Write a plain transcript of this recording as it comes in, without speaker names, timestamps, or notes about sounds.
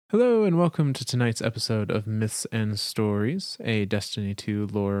Hello and welcome to tonight's episode of Myths and Stories, a Destiny 2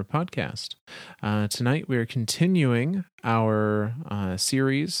 lore podcast. Tonight we are continuing our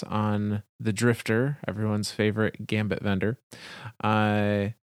series on the Drifter, everyone's favorite Gambit vendor.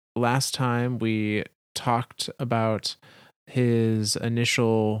 Last time we talked about his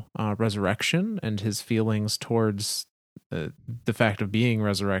initial resurrection and his feelings towards the fact of being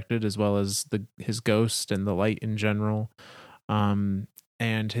resurrected, as well as his ghost and the light in general.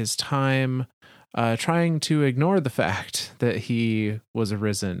 And his time trying to ignore the fact that he was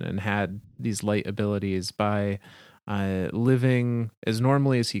arisen and had these light abilities by living as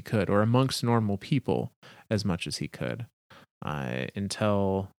normally as he could, or amongst normal people as much as he could,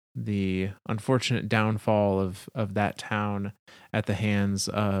 until the unfortunate downfall of that town at the hands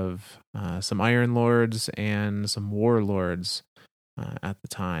of some Iron Lords and some Warlords at the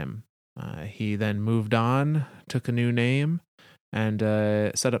time. He then moved on, took a new name, and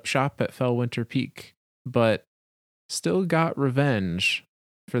set up shop at Fellwinter Peak, but still got revenge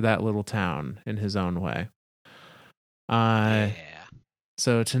for that little town in his own way.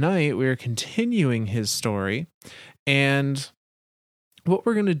 So tonight we're continuing his story, and what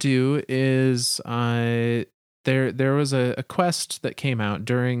we're going to do is there was a quest that came out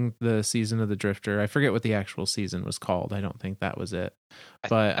during the season of the Drifter. I forget what the actual season was called. I don't think that was it.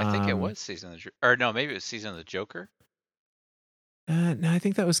 But I think it was season of the or no, maybe it was season of the Joker. No, I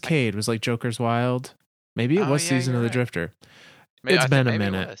think that was Cade. It was like Joker's Wild. Maybe it was season of the Drifter. It's been a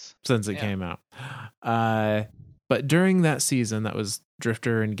minute since it came out. But during that season that was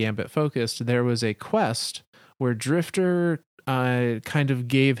Drifter and Gambit focused, there was a quest where Drifter kind of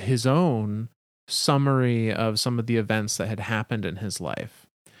gave his own summary of some of the events that had happened in his life.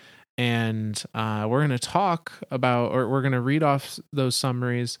 And we're going to talk about, or we're going to read off those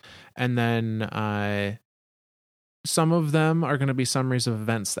summaries, and then some of them are going to be summaries of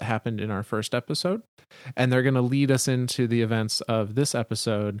events that happened in our first episode, and they're going to lead us into the events of this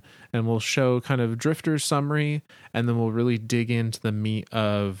episode, and we'll show kind of Drifter's summary, and then we'll really dig into the meat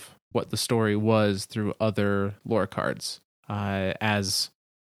of what the story was through other lore cards, as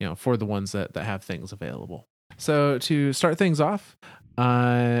you know, for the ones that have things available. So to start things off,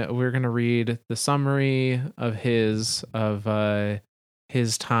 we're going to read the summary of his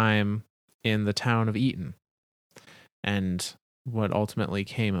time in the town of Eaton and what ultimately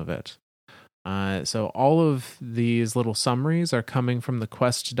came of it. So all of these little summaries are coming from the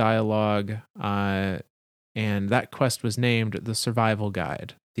quest dialogue, and that quest was named The Survival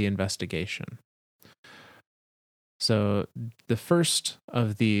Guide, The Investigation. So the first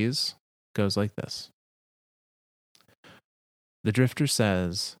of these goes like this. The Drifter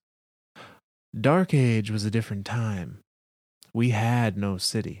says, "Dark Age was a different time. We had no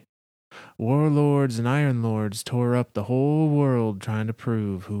city. Warlords and Iron Lords tore up the whole world trying to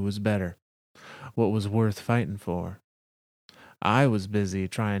prove who was better, what was worth fighting for. I was busy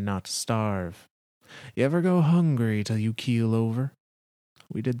trying not to starve. You ever go hungry till you keel over?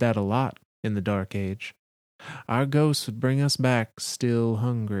 We did that a lot in the Dark Age. Our ghosts would bring us back still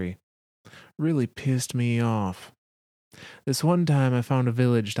hungry. Really pissed me off. This one time I found a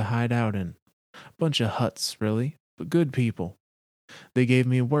village to hide out in. Bunch of huts, really, but good people. They gave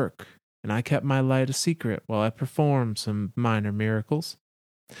me work, and I kept my light a secret while I performed some minor miracles.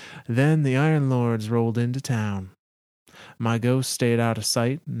 Then the Iron Lords rolled into town. My ghost stayed out of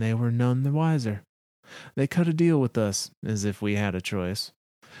sight, and they were none the wiser. They cut a deal with us, as if we had a choice.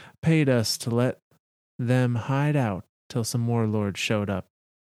 Paid us to let them hide out till some warlords showed up.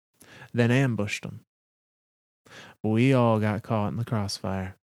 Then ambushed them. We all got caught in the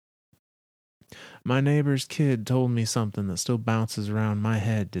crossfire. My neighbor's kid told me something that still bounces around my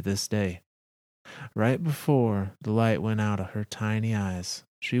head to this day. Right before the light went out of her tiny eyes,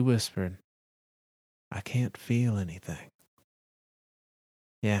 she whispered, 'I can't feel anything.'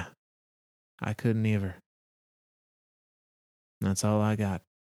 Yeah, I couldn't either. That's all I got.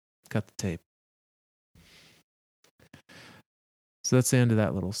 Cut the tape." So that's the end of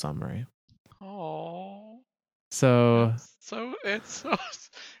that little summary. Oh, so it's so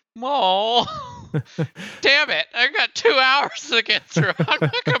small. Damn it! I got 2 hours to get through. I'm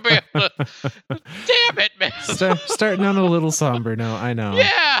not gonna be able to. Damn it, man! Starting out a little somber. No, I know.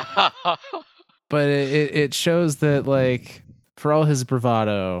 Yeah. But it shows that, like, for all his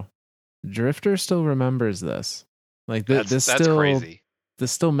bravado, Drifter still remembers this. Like that's crazy.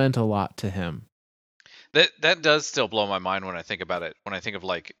 This still meant a lot to him. That does still blow my mind when I think about it. When I think of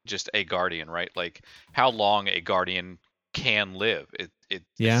like just a guardian, right? Like how long a guardian can live. It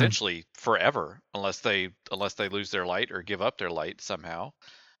essentially forever, unless they lose their light or give up their light somehow.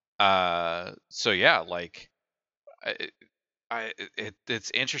 So yeah, like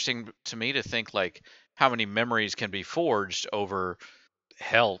it's interesting to me to think like how many memories can be forged over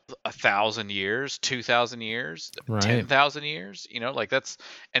hell 1,000 years, 2,000 years, Right. 10,000 years. Like that's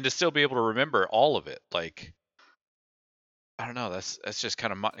and to still be able to remember all of it. Like I don't know. That's just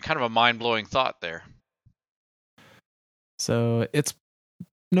kind of a mind blowing thought there. So it's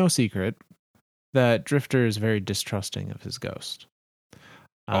no secret that Drifter is very distrusting of his ghost.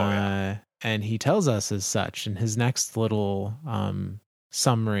 Oh yeah. And he tells us as such in his next little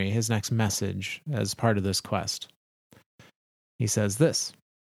summary, his next message as part of this quest. He says this: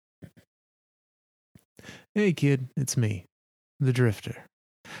 "Hey kid, it's me, the Drifter.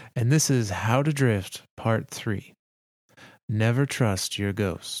 And this is How to Drift Part 3. Never trust your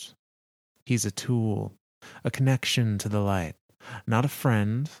ghost. He's a tool, a connection to the light, not a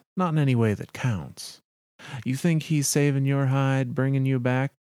friend, not in any way that counts. You think he's saving your hide, bringing you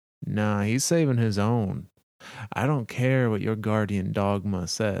back? Nah, he's saving his own. I don't care what your guardian dogma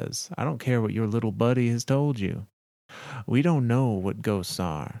says. I don't care what your little buddy has told you. We don't know what ghosts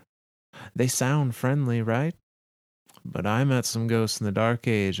are. They sound friendly, right? But I met some ghosts in the Dark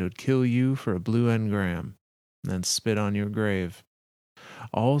Age that would kill you for a blue engram, then spit on your grave.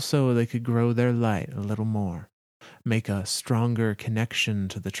 Also, they could grow their light a little more, make a stronger connection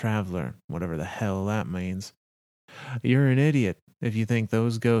to the traveler, whatever the hell that means. You're an idiot if you think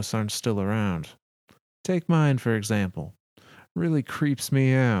those ghosts aren't still around. Take mine, for example. Really creeps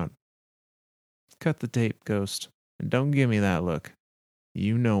me out. Cut the tape, ghost, and don't give me that look.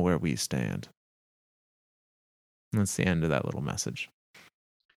 You know where we stand." That's the end of that little message.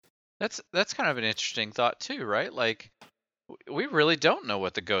 That's kind of an interesting thought too, right? Like we really don't know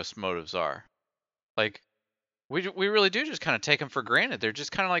what the ghost motives are. Like we really do just kind of take them for granted. They're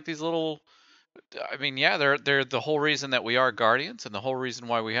just kind of like these little. I mean, yeah, they're the whole reason that we are guardians and the whole reason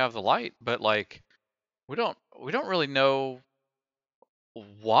why we have the light. But like we don't really know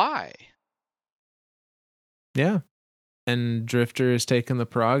why. Yeah. And Drifter is taking the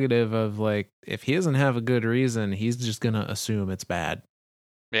prerogative of, like, if he doesn't have a good reason, he's just going to assume it's bad.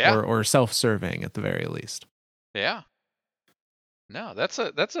 Yeah. Or self-serving at the very least. Yeah. No, that's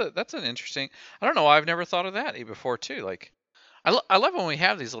an interesting. I don't know. I've never thought of that before too. Like I love when we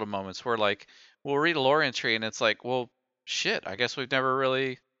have these little moments where like we'll read a lore entry and it's like, well, shit. I guess we've never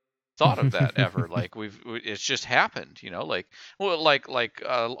really thought of that ever. Like it's just happened, like well, like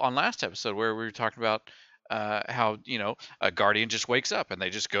on last episode where we were talking about how a guardian just wakes up and they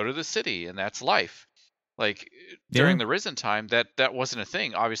just go to the city and that's life. Like Yeah. during the Risen time, that wasn't a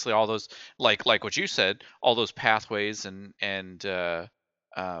thing. Obviously, all those like what you said, all those pathways and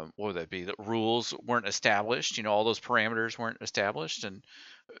what would that be? The rules weren't established. All those parameters weren't established, and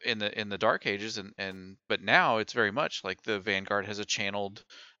in the Dark Ages, and but now it's very much like the Vanguard has a channeled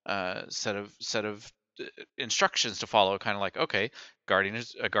set of instructions to follow. Kind of like, okay,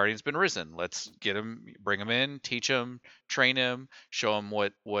 a guardian's been risen. Let's get him, bring him in, teach him, train him, show him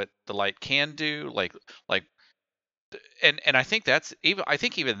what the light can do. Like, and I think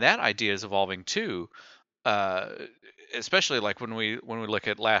even that idea is evolving too. Uh, Especially like when we look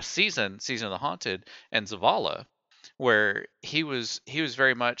at last season of the Haunted and Zavala, where he was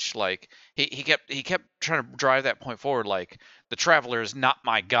very much like he kept trying to drive that point forward, like the traveler is not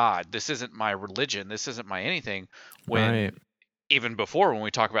my god, this isn't my religion, this isn't my anything. Right. When even before, when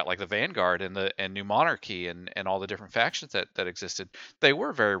we talk about like the Vanguard and New Monarchy and all the different factions that existed, they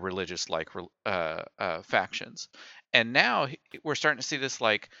were very religious like factions. And now we're starting to see this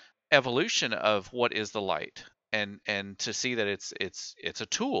like evolution of what is the light, and to see that it's a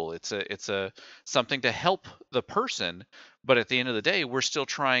tool, it's a something to help the person, but at the end of the day we're still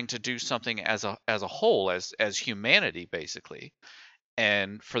trying to do something as a whole, as humanity basically.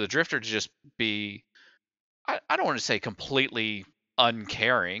 And for the Drifter to just be, I don't want to say completely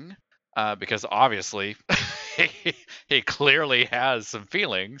uncaring, because obviously he clearly has some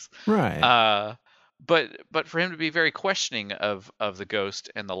feelings. Right. Uh, but for him to be very questioning of the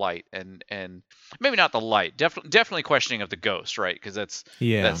ghost and the light, and maybe not the light, definitely questioning of the ghost, right? Because that's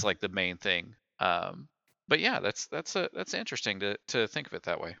Yeah. that's like the main thing. But yeah, that's interesting to think of it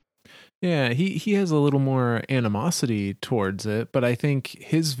that way. Yeah, he has a little more animosity towards it, but I think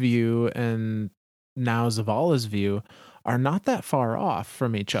his view and now Zavala's view are not that far off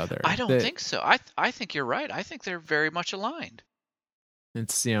from each other. I don't That think so. I think you're right. I think they're very much aligned.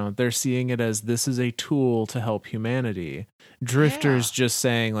 it's, they're seeing it as this is a tool to help humanity. Yeah. Drifter's just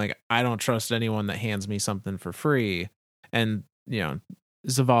saying, like, I don't trust anyone that hands me something for free. And,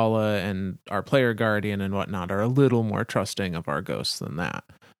 Zavala and our player guardian and whatnot are a little more trusting of our ghosts than that.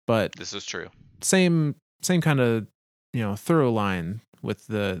 But This is true. same kind of, through line with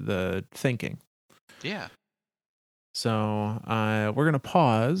the thinking. Yeah. So we're going to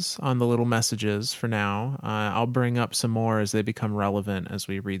pause on the little messages for now. I'll bring up some more as they become relevant as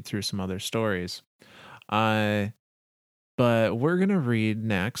we read through some other stories. But we're going to read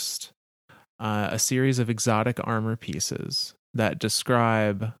next a series of exotic armor pieces that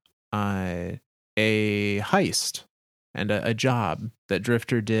describe a heist and a job that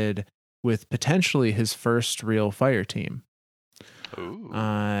Drifter did with potentially his first real fire team. Ooh.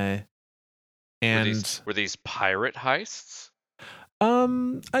 And were these pirate heists?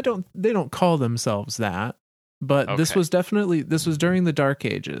 they don't call themselves that, but Okay. this was during the Dark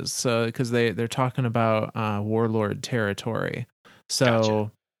Ages. So, because they're talking about warlord territory. So,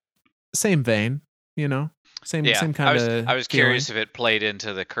 Gotcha. same vein, same kind of. I was curious if it played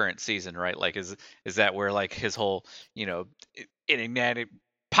into the current season, right? Like, is that where like his whole, enigmatic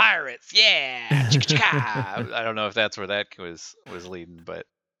pirates, yeah, I don't know if that's where that was leading, but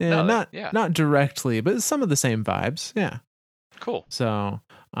yeah, not directly, but some of the same vibes. Yeah. Cool. So,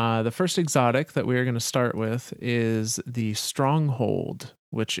 the first exotic that we're going to start with is the Stronghold,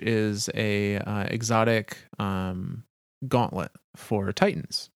 which is a exotic gauntlet for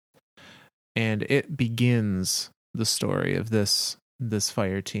Titans, and it begins the story of this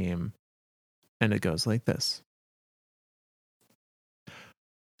fire team, and it goes like this.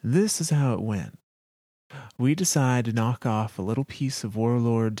 This is how it went. We decide to knock off a little piece of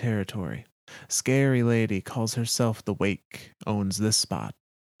warlord territory. Scary lady calls herself the Wake, owns this spot.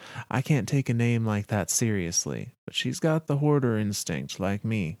 I can't take a name like that seriously, but she's got the hoarder instinct like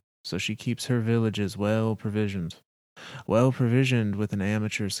me, so she keeps her villages well provisioned. Well provisioned with an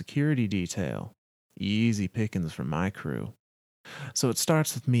amateur security detail. Easy pickings from my crew. So it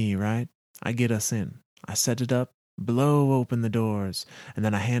starts with me, right? I get us in. I set it up, blow open the doors, and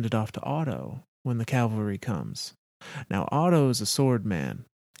then I hand it off to Otto when the cavalry comes. Now, Otto's a sword man.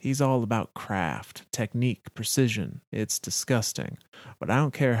 He's all about craft, technique, precision. It's disgusting. But I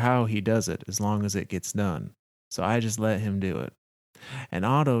don't care how he does it as long as it gets done. So I just let him do it. And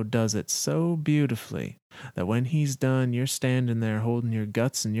Otto does it so beautifully that when he's done, you're standing there holding your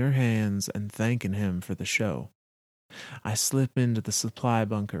guts in your hands and thanking him for the show. I slip into the supply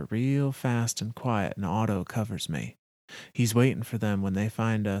bunker real fast and quiet, and Otto covers me. He's waiting for them when they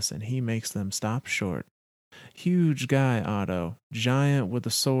find us, and he makes them stop short. Huge guy, Otto. Giant with a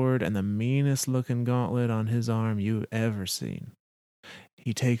sword and the meanest looking gauntlet on his arm you've ever seen.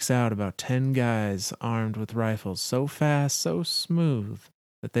 He takes out about 10 guys armed with rifles so fast, so smooth,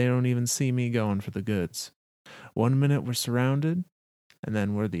 that they don't even see me going for the goods. 1 minute we're surrounded, and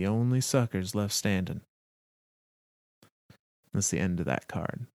then we're the only suckers left standing. That's the end of that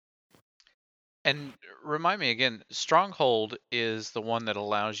card. And remind me again, Stronghold is the one that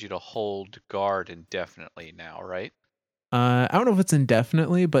allows you to hold guard indefinitely now, right? I don't know if it's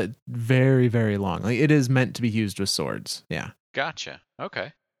indefinitely, but very, very long. Like, it is meant to be used with swords. Yeah. Gotcha.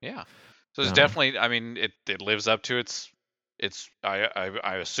 Okay. Yeah. So it's definitely. I mean, it lives up to its. I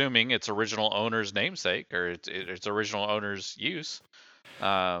assuming its original owner's namesake or its original owner's use.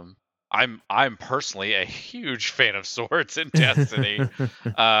 I'm personally a huge fan of swords in Destiny.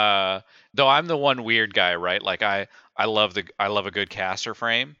 Though I'm the one weird guy, right? Like I love a good caster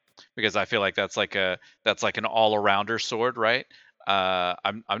frame because I feel like that's like an all-arounder sword, right?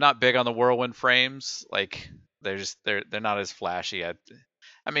 I'm not big on the whirlwind frames. Like they're not as flashy. I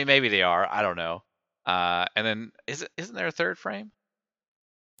mean maybe they are. I don't know. And then isn't there a third frame?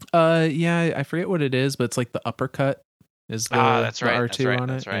 Yeah, I forget what it is, but it's like the uppercut is that's right. R2 that's right. on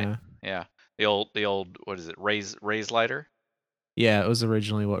That's it. right. Yeah. The old what is it? Raise lighter? Yeah, it was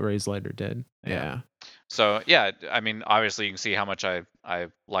originally what Raise Lighter did. Yeah. So yeah, I mean, obviously you can see how much I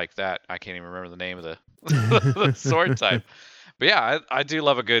like that. I can't even remember the name of the, the sword type, but yeah, I do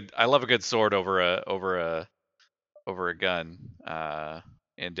love I love a good sword over a gun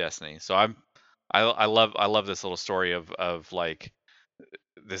in Destiny. So I love this little story of like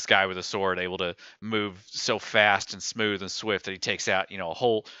this guy with a sword able to move so fast and smooth and swift that he takes out a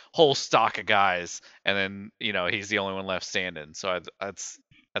whole stock of guys, and then he's the only one left standing. So that's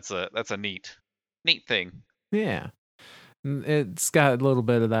a neat thing. Yeah. It's got a little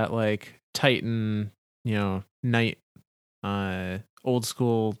bit of that like Titan, knight, old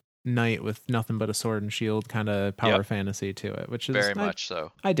school knight with nothing but a sword and shield kind of power fantasy to it, which is very much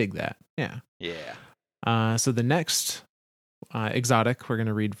so. I dig that. Yeah. Yeah. So the next exotic we're going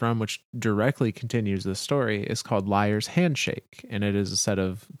to read from, which directly continues the story, is called Liar's Handshake, and it is a set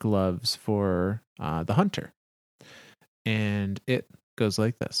of gloves for the hunter. And it goes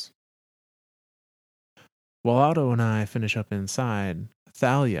like this. While Otto and I finish up inside,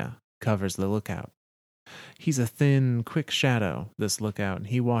 Thalia covers the lookout. He's a thin, quick shadow, this lookout, and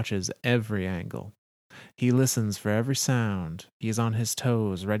he watches every angle. He listens for every sound. He is on his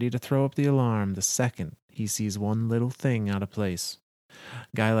toes, ready to throw up the alarm the second he sees one little thing out of place.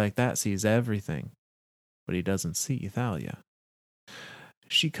 Guy like that sees everything, but he doesn't see Thalia.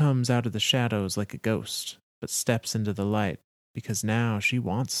 She comes out of the shadows like a ghost, but steps into the light because now she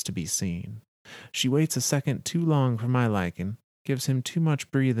wants to be seen. She waits a second too long for my liking, gives him too much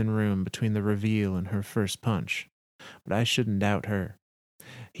breathing room between the reveal and her first punch. But I shouldn't doubt her.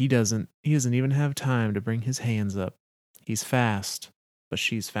 He doesn't even have time to bring his hands up. He's fast, but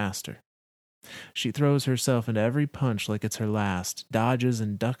she's faster. She throws herself into every punch like it's her last, dodges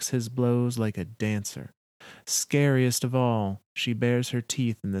and ducks his blows like a dancer. Scariest of all, she bares her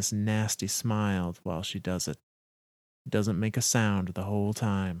teeth in this nasty smile while she does it. Doesn't make a sound the whole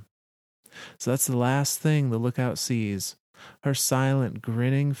time. So that's the last thing the lookout sees. Her silent,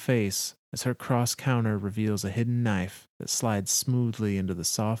 grinning face as her cross counter reveals a hidden knife that slides smoothly into the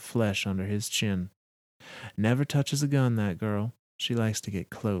soft flesh under his chin. Never touches a gun, that girl. She likes to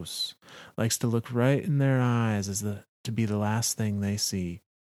get close, likes to look right in their eyes to be the last thing they see.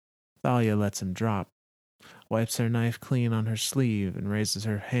 Thalia lets him drop, wipes her knife clean on her sleeve, and raises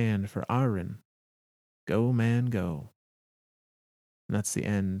her hand for Arin. Go, man, go. And that's the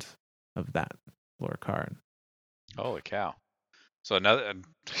end of that lore card. Holy cow. So another,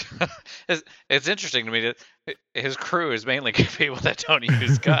 it's interesting to me that his crew is mainly people that don't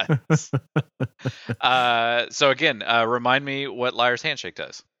use guns. So again, remind me what Liar's Handshake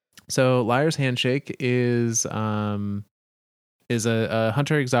does. So Liar's Handshake is a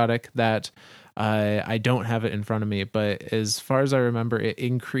hunter exotic that I don't have it in front of me, but as far as I remember, it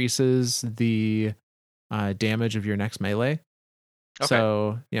increases the damage of your next melee. Okay.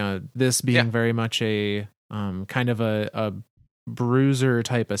 So, this being very much a kind of a bruiser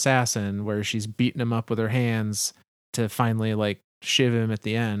type assassin where she's beating him up with her hands to finally like shiv him at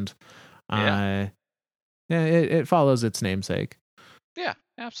the end. It follows its namesake. Yeah,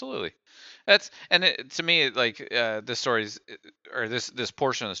 absolutely. To me, like this story's or this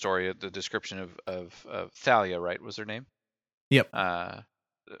portion of the story, the description of Thalia, right, was her name? Yep.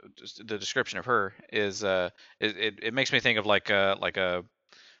 The description of her is it makes me think of like a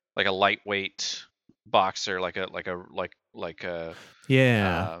lightweight boxer, like a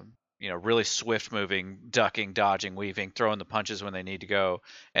really swift moving, ducking, dodging, weaving, throwing the punches when they need to go,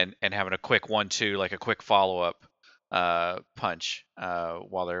 and having a quick 1-2, like a quick follow up punch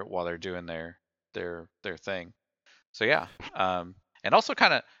while they're doing their thing. So yeah, and also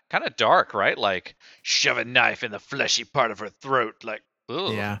kind of dark, right? Like shove a knife in the fleshy part of her throat, like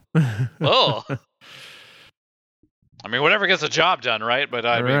ugh. Yeah. Oh. I mean, whatever gets the job done, right? But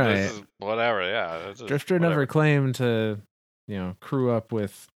I mean, this is whatever. Yeah. Drifter never claimed to, crew up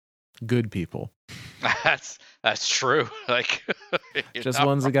with good people. That's true. Like just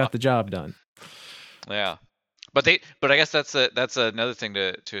ones that got the job done. Yeah, but I guess that's another thing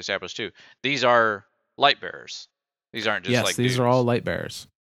to establish too. These are light bearers. These aren't just like these dudes. Are all light bearers.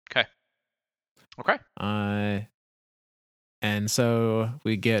 Okay. And so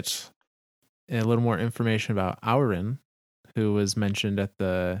we get a little more information about Aurin, who was mentioned at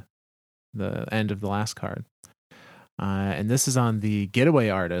the end of the last card. And this is on the Getaway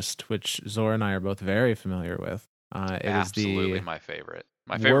Artist, which Zora and I are both very familiar with. It absolutely is my favorite.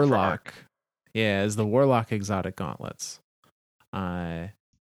 My favorite Warlock. Yeah, is the Warlock Exotic Gauntlets. And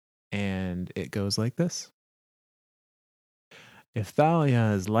it goes like this. If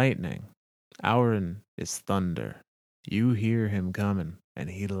Thalia is lightning, Aurin is thunder. You hear him coming, and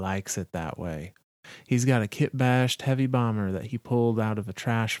he likes it that way. He's got a kit-bashed heavy bomber that he pulled out of a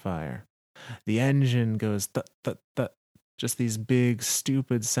trash fire. The engine goes thut-thut-thut, just these big,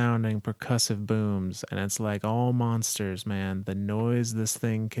 stupid-sounding percussive booms, and it's like all monsters, man. The noise this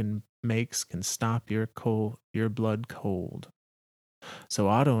thing makes can stop your blood cold. So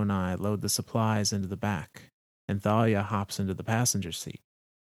Otto and I load the supplies into the back, and Thalia hops into the passenger seat.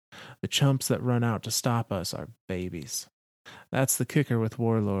 The chumps that run out to stop us are babies. That's the kicker with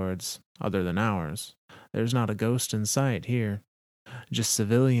warlords, other than ours. There's not a ghost in sight here. Just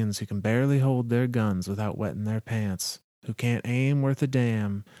civilians who can barely hold their guns without wetting their pants, who can't aim worth a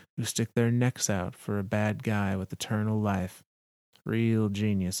damn, who stick their necks out for a bad guy with eternal life. Real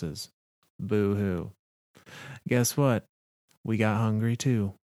geniuses. Boo-hoo. Guess what? We got hungry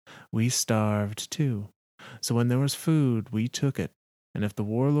too. We starved too. So when there was food, we took it. And if the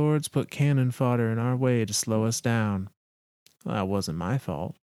warlords put cannon fodder in our way to slow us down, well, that wasn't my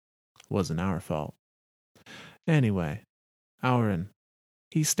fault. It wasn't our fault. Anyway, Aurin,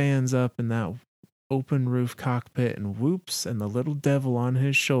 he stands up in that open roof cockpit and whoops, and the little devil on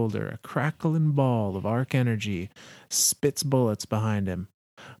his shoulder, a crackling ball of arc energy, spits bullets behind him.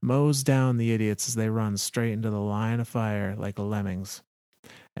 mows down the idiots as they run straight into the line of fire like lemmings.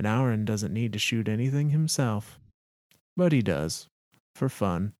 And Auron doesn't need to shoot anything himself, but he does, for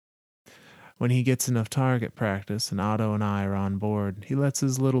fun. When he gets enough target practice and Otto and I are on board, he lets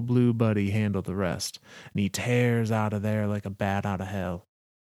his little blue buddy handle the rest, and he tears out of there like a bat out of hell.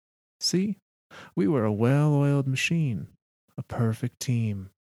 See? We were a well-oiled machine, a perfect team.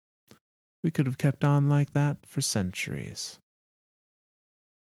 We could have kept on like that for centuries.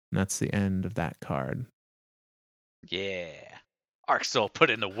 And that's the end of that card. Yeah. Arc Soul put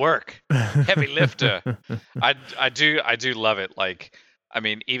in the work. Heavy lifter. I do love it. Like, I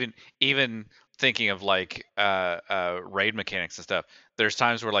mean, even thinking of like raid mechanics and stuff, there's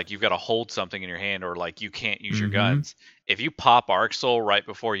times where like you've got to hold something in your hand or like you can't use your guns. If you pop Arc Soul right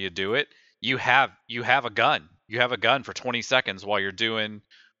before you do it, you have a gun. You have a gun for 20 seconds while you're doing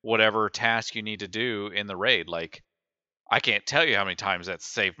whatever task you need to do in the raid. Like, I can't tell you how many times that's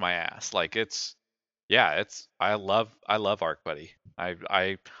saved my ass. Like, I love Arc Buddy.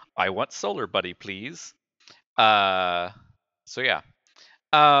 I want Solar Buddy, please. So yeah.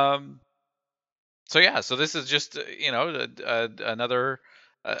 So this is just another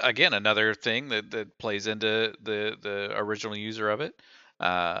another thing that plays into the original user of it.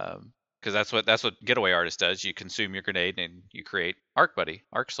 Because that's what Getaway Artist does. You consume your grenade and you create Arc Buddy,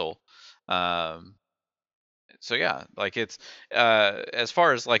 Arc Soul. So yeah, like it's as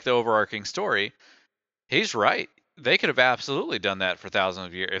far as like the overarching story, he's right. They could have absolutely done that for thousands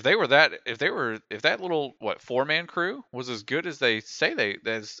of years. If that little 4-man crew was as good as they say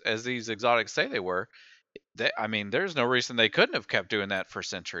as these exotics say they were, I mean, there's no reason they couldn't have kept doing that for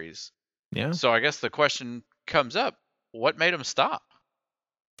centuries. Yeah. So I guess the question comes up: what made them stop?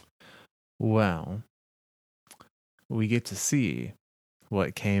 Well, we get to see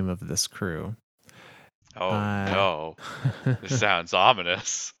what came of this crew. Oh no! This sounds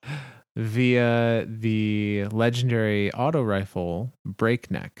ominous. Via the legendary auto rifle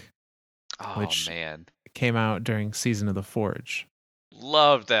Breakneck, which came out during Season of the Forge.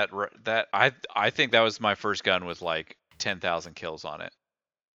 Loved that. I think that was my first gun with like 10,000 kills on it.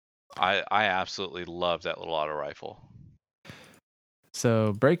 I absolutely love that little auto rifle.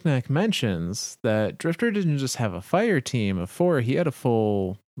 So Breakneck mentions that Drifter didn't just have a fire team of 4; he had a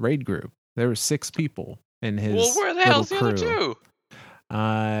full raid group. There were 6 people in his little crew. Well, where the hell's the other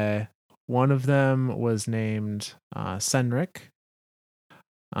 2? One of them was named Senric,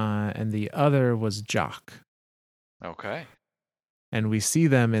 and the other was Jock. Okay. And we see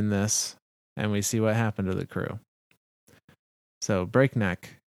them in this, and we see what happened to the crew. So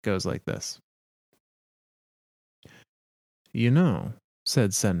Breakneck goes like this. You know,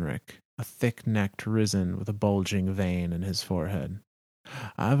 said Senric, a thick-necked risen with a bulging vein in his forehead.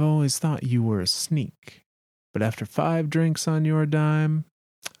 I've always thought you were a sneak, but after 5 drinks on your dime,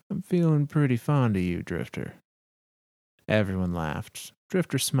 I'm feeling pretty fond of you, Drifter. Everyone laughed.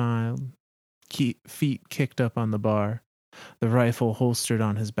 Drifter smiled. Feet kicked up on the bar. The rifle holstered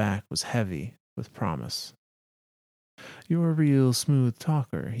on his back was heavy with promise. You're a real smooth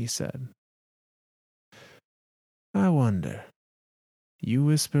talker, he said. I wonder, you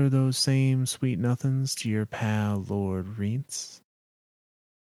whisper those same sweet nothings to your pal Lord Reentz?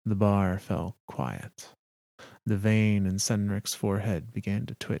 The bar fell quiet. The vein in Senric's forehead began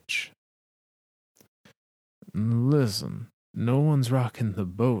to twitch. Listen, no one's rocking the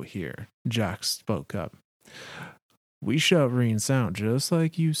boat here, Jack spoke up. We shut Reentz out just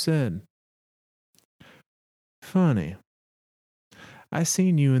like you said. Funny. I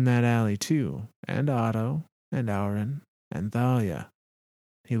seen you in that alley too, and Otto, and Auron, and Thalia.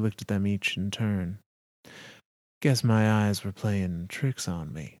 He looked at them each in turn. Guess my eyes were playing tricks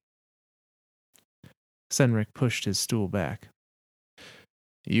on me. Senric pushed his stool back.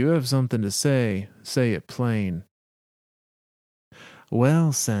 You have something to say it plain.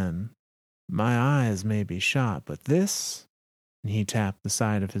 Well, Sen, my eyes may be shot, but this... And he tapped the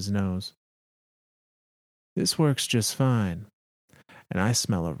side of his nose. This works just fine. And I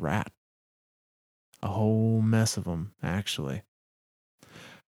smell a rat. A whole mess of them, actually.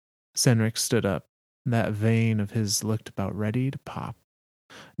 Senric stood up. That vein of his looked about ready to pop.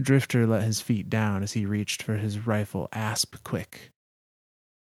 Drifter let his feet down as he reached for his rifle asp quick.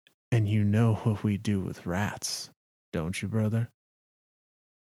 And you know what we do with rats, don't you, brother?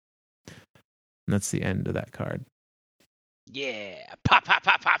 And that's the end of that card. Yeah. Pop, pop,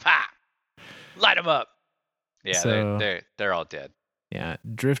 pop, pop, pop. Light them up. Yeah, so, they're all dead. Yeah,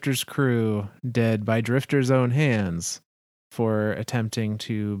 Drifter's crew dead by Drifter's own hands for attempting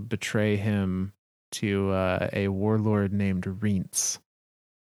to betray him to a warlord named Reentz.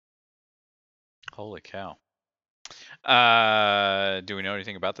 Holy cow. Do we know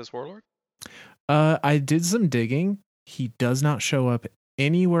anything about this warlord? I did some digging. He does not show up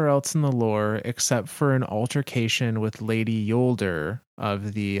anywhere else in the lore except for an altercation with Lady Yolder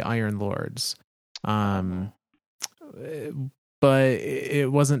of the Iron Lords. Um, but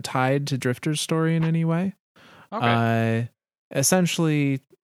it wasn't tied to Drifter's story in any way. Okay. Essentially,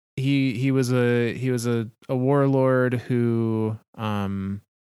 he was a warlord who was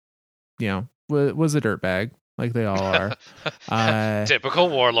a dirtbag like they all are. Typical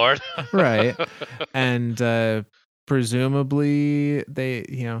warlord. Right. And presumably they,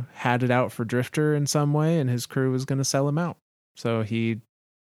 had it out for Drifter in some way, and his crew was going to sell him out. So he,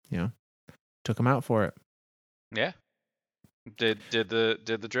 took him out for it. Yeah. Did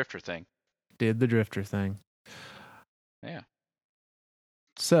the drifter thing. Did the Drifter thing. Yeah.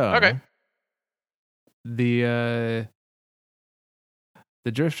 So okay. The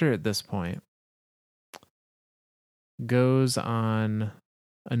Drifter at this point goes on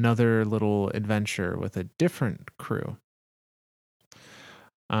another little adventure with a different crew.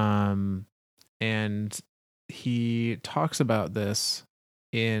 And he talks about this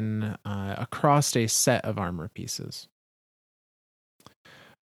in across a set of armor pieces.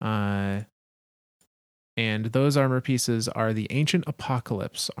 And those armor pieces are the Ancient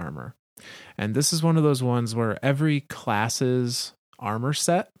Apocalypse armor. And this is one of those ones where every class's armor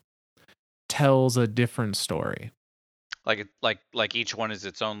set tells a different story. Like each one is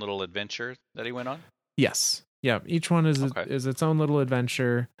its own little adventure that he went on? Yes. Yeah, each one is its own little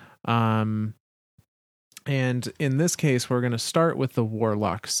adventure. And in this case, we're going to start with the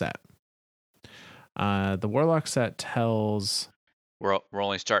Warlock set. The Warlock set tells... We're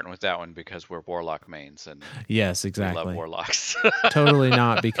only starting with that one because we're Warlock mains, and yes, exactly. We love Warlocks. Totally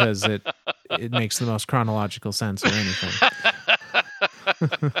not because it makes the most chronological sense or anything.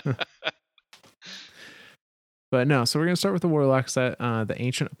 But no, so we're going to start with the Warlock set, the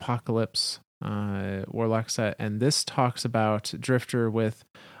Ancient Apocalypse Warlock set, and this talks about Drifter with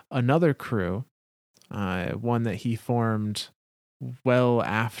another crew, one that he formed well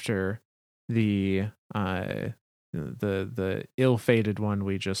after the ill-fated one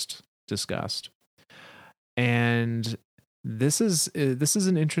we just discussed. And this is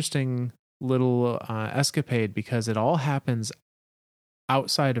an interesting little escapade because it all happens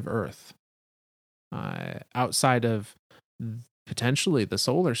outside of Earth, outside of potentially the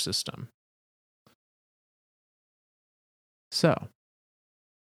solar system. So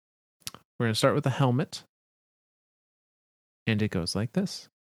we're going to start with the helmet, and it goes like this.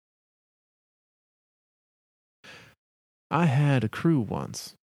 I had a crew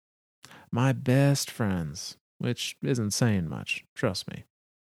once. My best friends, which isn't saying much, trust me.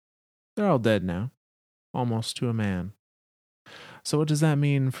 They're all dead now, almost to a man. So what does that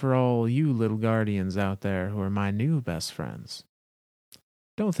mean for all you little guardians out there who are my new best friends?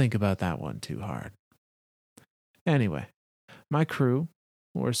 Don't think about that one too hard. Anyway, my crew,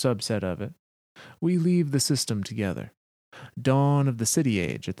 or a subset of it, we leave the system together. Dawn of the city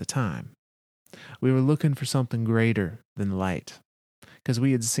age at the time. We were looking for something greater than light, because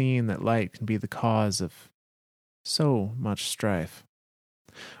we had seen that light can be the cause of so much strife.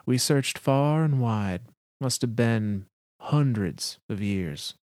 We searched far and wide, must have been hundreds of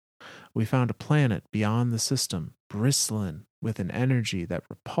years. We found a planet beyond the system, bristling with an energy that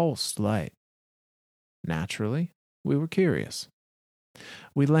repulsed light. Naturally, we were curious.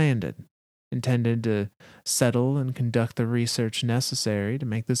 We landed, intended to settle and conduct the research necessary to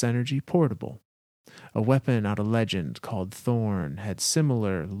make this energy portable. A weapon out of legend called Thorn had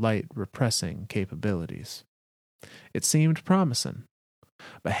similar light-repressing capabilities. It seemed promising,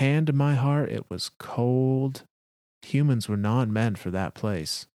 but hand to my heart, it was cold. Humans were not meant for that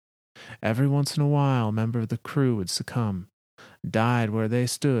place. Every once in a while, a member of the crew would succumb, died where they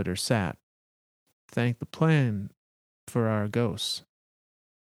stood or sat. Thank the plan for our ghosts.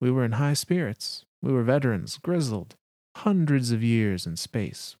 We were in high spirits. We were veterans, grizzled. Hundreds of years in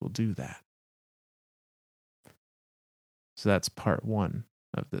space will do that. So that's part one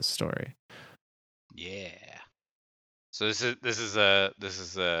of this story. Yeah. So this is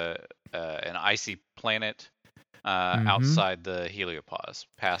an icy planet outside the heliopause,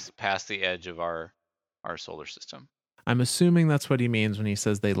 past the edge of our solar system. I'm assuming that's what he means when he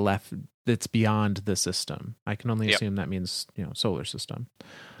says they left. It's beyond the system. I can only assume that means solar system.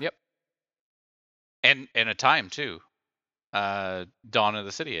 Yep. And a time too. Dawn of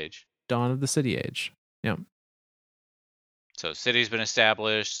the city age. Dawn of the city age. Yep. So city's been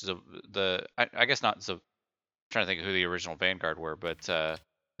established. I guess not. So, I'm trying to think of who the original Vanguard were, but the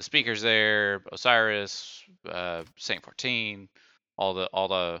speakers there, Osiris, Saint 14, all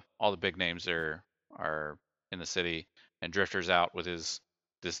the big names are in the city, and Drifter's out with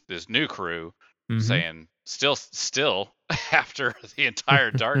this new crew, Mm-hmm. saying still after the entire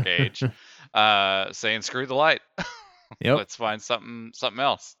Dark Age, saying screw the light. Yep. Let's find something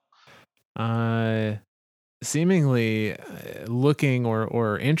else. Seemingly looking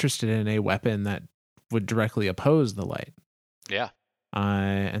or interested in a weapon that would directly oppose the light. Yeah.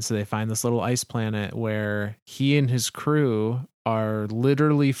 And so they find this little ice planet where he and his crew are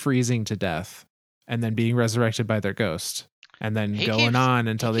literally freezing to death and then being resurrected by their ghost and then going on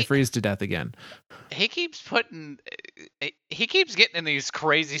until they freeze to death again. He keeps getting in these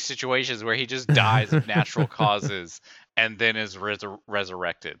crazy situations where he just dies of natural causes and then is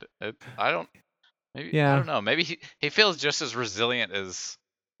resurrected. I don't know. Maybe he feels just as resilient as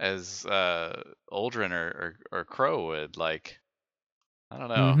Aldrin or Crow would. Like, I don't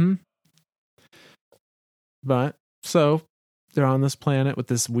know. Mm-hmm. But so they're on this planet with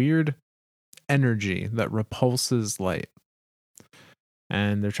this weird energy that repulses light,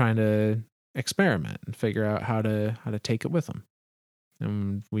 and they're trying to experiment and figure out how to take it with them.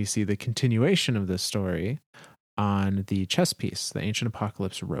 And we see the continuation of this story on the chess piece, the Ancient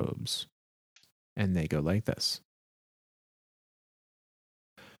Apocalypse robes. And they go like this.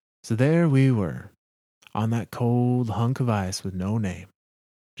 So there we were, on that cold hunk of ice with no name.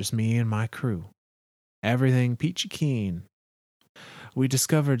 Just me and my crew. Everything peachy keen. We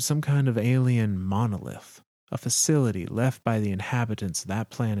discovered some kind of alien monolith, a facility left by the inhabitants of that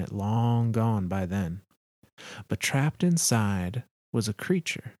planet long gone by then. But trapped inside was a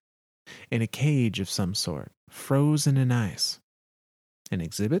creature, in a cage of some sort, frozen in ice. An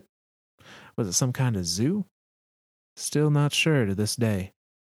exhibit? Was it some kind of zoo? Still not sure to this day.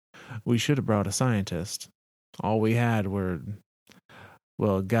 We should have brought a scientist. All we had were,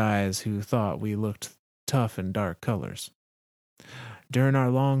 well, guys who thought we looked tough in dark colors. During our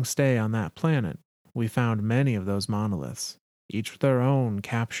long stay on that planet, we found many of those monoliths, each with their own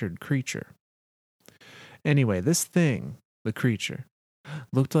captured creature. Anyway, this thing, the creature,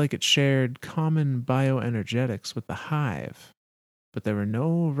 looked like it shared common bioenergetics with the hive, but there were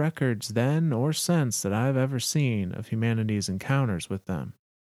no records then or since that I've ever seen of humanity's encounters with them.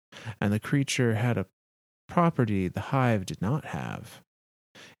 And the creature had a property the hive did not have.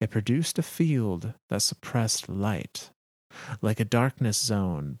 It produced a field that suppressed light, like a darkness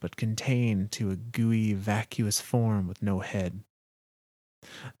zone, but contained to a gooey, vacuous form with no head.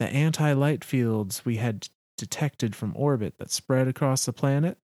 The anti-light fields we had detected from orbit that spread across the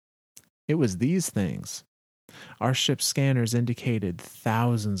planet, it was these things. Our ship's scanners indicated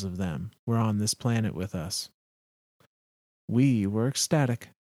thousands of them were on this planet with us. We were ecstatic.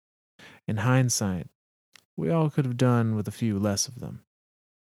 In hindsight, we all could have done with a few less of them.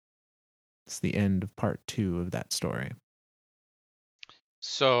 It's the end of part 2 of that story.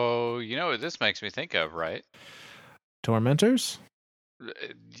 So, you know what this makes me think of, right? Tormentors?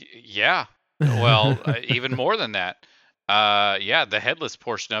 Yeah. Well, even more than that. Yeah, the headless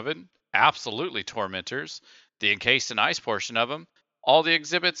portion of it, absolutely tormentors. The encased in ice portion of them, all the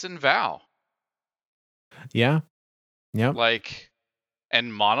exhibits in Vow. Yeah. Yep. Like,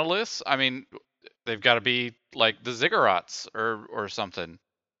 and monoliths, I mean, they've got to be like the ziggurats or something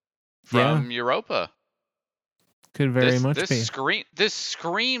from Europa. Could very much be. This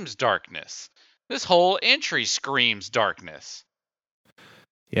screams darkness. This whole entry screams darkness.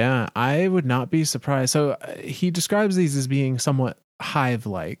 Yeah, I would not be surprised. So he describes these as being somewhat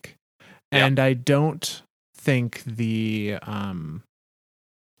hive-like, and I don't think the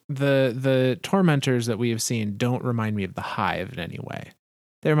tormentors that we have seen don't remind me of the hive in any way.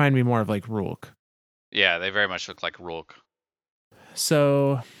 They remind me more of like Rulk. Yeah, they very much look like Rulk.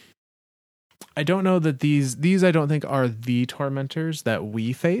 So I don't know that these I don't think are the tormentors that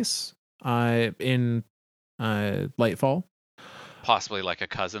we face in Lightfall. Possibly like a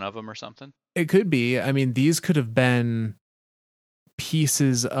cousin of them or something. It could be. I mean, these could have been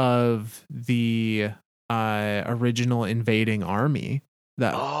pieces of the original invading army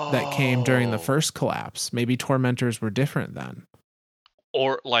that came during the first collapse. Maybe tormentors were different then.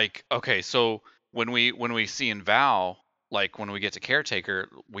 Or like, okay, so when we see in Vow, like when we get to Caretaker,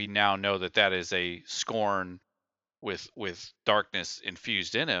 we now know that is a Scorn with darkness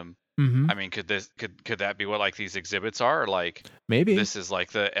infused in him. Mm-hmm. I mean, could that be what like these exhibits are? Or like maybe this is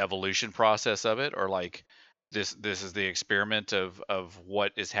like the evolution process of it, or like this is the experiment of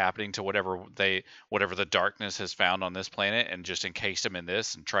what is happening to whatever the darkness has found on this planet, and just encase them in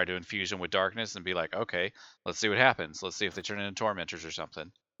this and try to infuse them with darkness and be like, okay, let's see what happens. Let's see if they turn into tormentors or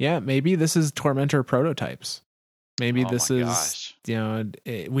something. Yeah, maybe this is tormentor prototypes. Maybe this is,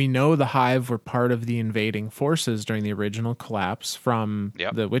 gosh. We know the Hive were part of the invading forces during the original collapse from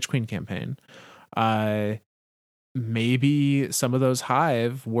the Witch Queen campaign. maybe some of those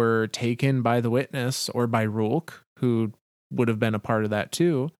hive were taken by the witness or by Rulk, who would have been a part of that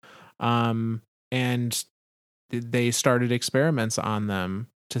too. And they started experiments on them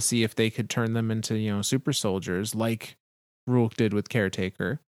to see if they could turn them into, super soldiers like Rulk did with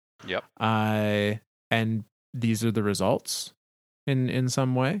Caretaker. Yep. And these are the results in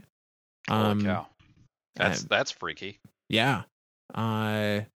some way. Holy cow. That's freaky. Yeah.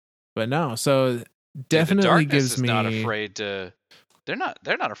 But no, so definitely the darkness gives is me not afraid to they're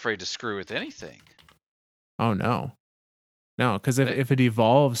not afraid to screw with anything. Oh no. No, because if it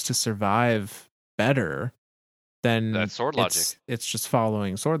evolves to survive better, then that's sword logic. It's just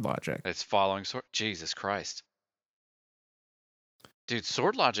following sword logic. It's following sword. Jesus Christ. Dude,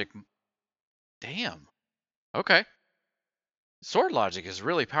 sword logic. Damn. Okay. Sword logic is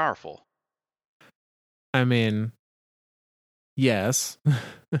really powerful. I mean, yes.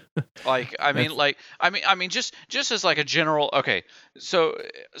 Just as like a general. Okay, so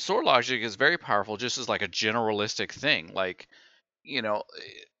sword logic is very powerful, just as like a generalistic thing. Like,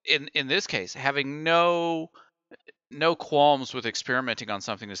 in this case, having no qualms with experimenting on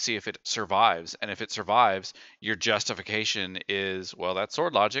something to see if it survives, and if it survives, your justification is, well, that's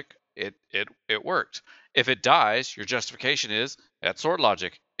sword logic. It worked. If it dies, your justification is, that's sword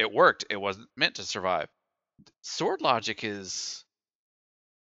logic. It worked. It wasn't meant to survive. Sword logic is,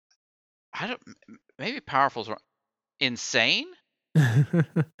 maybe powerful is insane.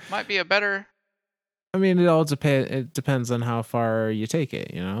 Might be a better. I mean, it depends on how far you take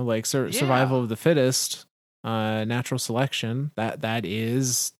it. Like survival of the fittest, natural selection. That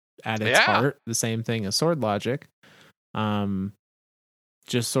is at its heart the same thing as sword logic.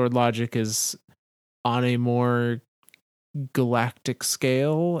 Just sword logic is on a more galactic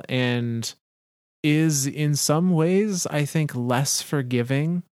scale and is in some ways, I think, less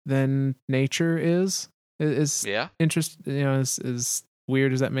forgiving than nature is. Is interesting, as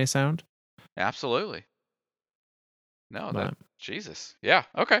weird as that may sound. Absolutely. No, Jesus. Yeah,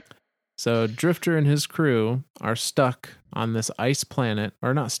 okay. So Drifter and his crew are stuck on this ice planet,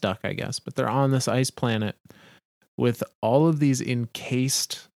 or not stuck, I guess, but they're on this ice planet with all of these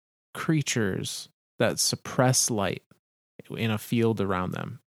encased creatures that suppress light in a field around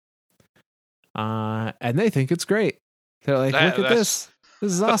them. And they think it's great. They're like, look at this.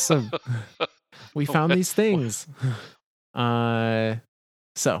 This is awesome. We found these things. So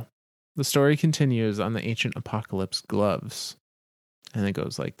the story continues on the Ancient Apocalypse gloves. And it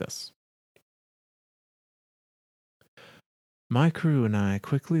goes like this. My crew and I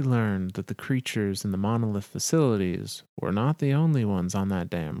quickly learned that the creatures in the monolith facilities were not the only ones on that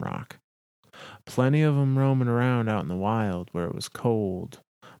damn rock. Plenty of them roaming around out in the wild where it was cold,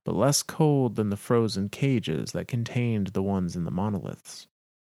 but less cold than the frozen cages that contained the ones in the monoliths.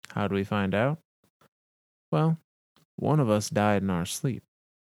 How do we find out? Well, one of us died in our sleep.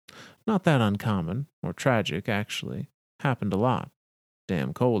 Not that uncommon, or tragic, actually. Happened a lot.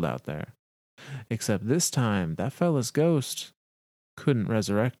 Damn cold out there. Except this time, that fella's ghost couldn't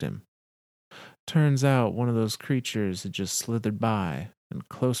resurrect him. Turns out one of those creatures had just slithered by, and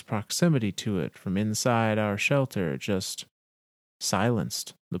close proximity to it from inside our shelter just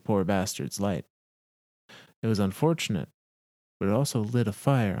silenced the poor bastard's light. It was unfortunate, but it also lit a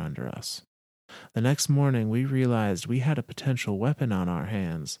fire under us. The next morning, we realized we had a potential weapon on our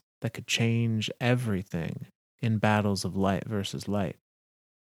hands that could change everything in battles of light versus light.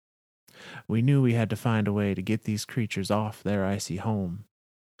 We knew we had to find a way to get these creatures off their icy home,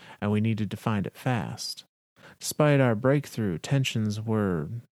 and we needed to find it fast. Despite our breakthrough, tensions were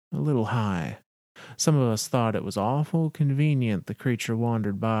a little high. Some of us thought it was awful convenient the creature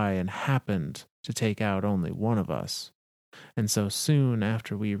wandered by and happened to take out only one of us, and so soon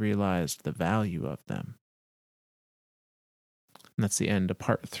after we realized the value of them. And that's the end of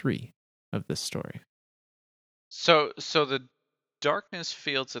part 3 of this story. So the darkness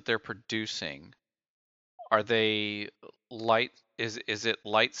fields that they're producing, are they light? Is it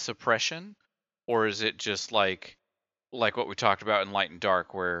light suppression, or is it just like what we talked about in Light and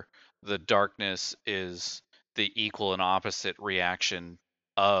Dark, where the darkness is the equal and opposite reaction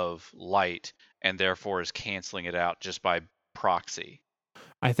of light, and therefore is canceling it out just by proxy?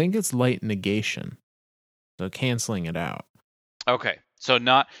 I think it's light negation, so canceling it out. Okay, so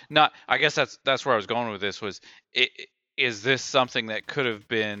not. I guess that's where I was going with this. Is this something that could have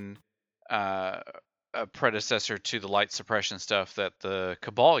been a predecessor to the light suppression stuff that the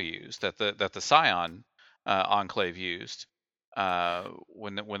Cabal used, that the Scion Enclave used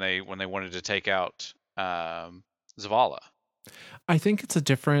when they wanted to take out Zavala? I think it's a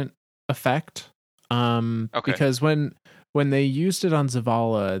different effect. Okay. Because when when they used it on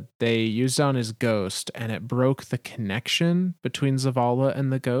Zavala, they used it on his ghost, and it broke the connection between Zavala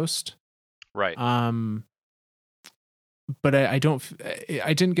and the ghost. Right. But I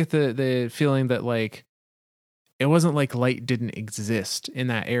didn't get the feeling that like it wasn't like light didn't exist in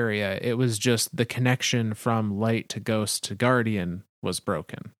that area. It was just the connection from light to ghost to guardian was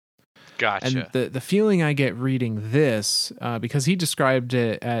broken. Gotcha. And the feeling I get reading this, because he described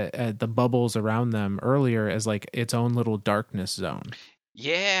it at the bubbles around them earlier as like its own little darkness zone.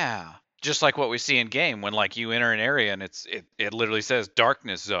 Yeah. Just like what we see in game when like you enter an area and it literally says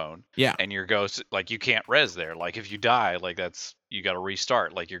darkness zone. Yeah. And your ghost, like, you can't res there. Like if you die, like you got to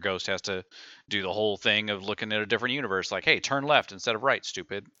restart. Like your ghost has to do the whole thing of looking at a different universe. Like, hey, turn left instead of right,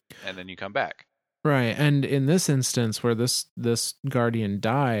 stupid. And then you come back. Right. And in this instance where this guardian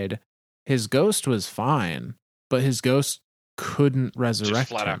died, his ghost was fine, but his ghost couldn't resurrect Just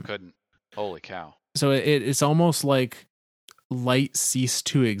flat him. out couldn't. Holy cow. So it's almost like light ceased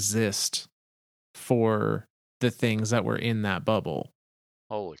to exist for the things that were in that bubble.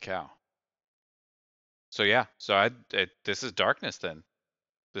 Holy cow. So yeah, so this is darkness then.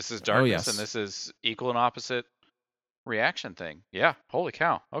 This is darkness, yes. and this is equal and opposite reaction thing. Yeah, holy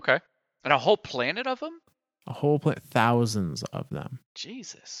cow. Okay. And a whole planet of them? A whole planet, thousands of them.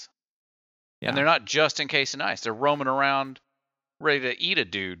 Jesus. Yeah. And they're not just encased in ice. They're roaming around ready to eat a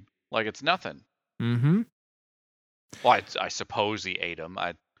dude like it's nothing. Mm-hmm. Well, I suppose he ate him.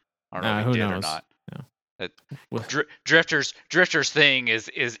 I don't know if he did knows? or not. Yeah. Drifter's thing is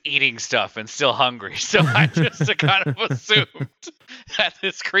eating stuff and still hungry. So I just kind of assumed that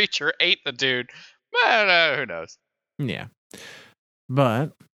this creature ate the dude. But who knows? Yeah.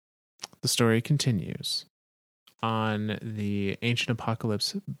 But the story continues on the Ancient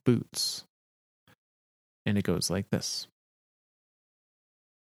Apocalypse boots. And it goes like this.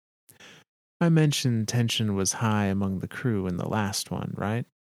 I mentioned tension was high among the crew in the last one, right?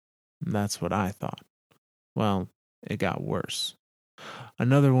 That's what I thought. Well, it got worse.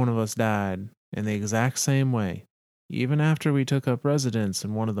 Another one of us died in the exact same way, even after we took up residence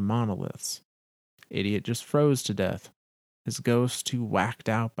in one of the monoliths. Idiot just froze to death. His ghost, too whacked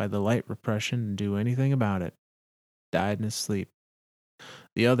out by the light repression to do anything about it, died in his sleep.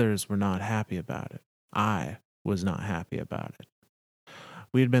 The others were not happy about it. I was not happy about it.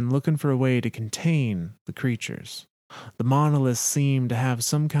 We had been looking for a way to contain the creatures. The monoliths seemed to have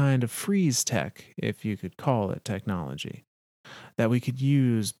some kind of freeze tech, if you could call it technology, that we could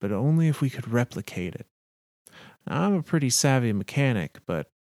use, but only if we could replicate it. I'm a pretty savvy mechanic, but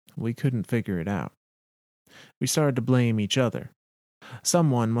we couldn't figure it out. We started to blame each other.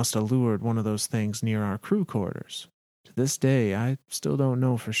 Someone must have lured one of those things near our crew quarters. To this day, I still don't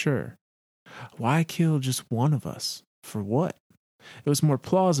know for sure. Why kill just one of us? For what? It was more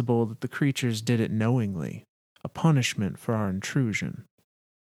plausible that the creatures did it knowingly, a punishment for our intrusion.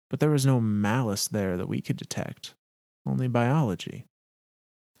 But there was no malice there that we could detect, only biology.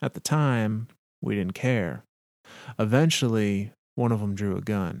 At the time, we didn't care. Eventually, one of them drew a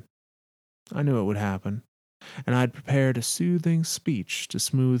gun. I knew it would happen, and I'd prepared a soothing speech to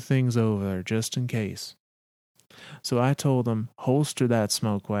smooth things over just in case. So I told him, holster that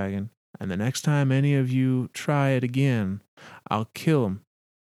smoke wagon, and the next time any of you try it again, I'll kill him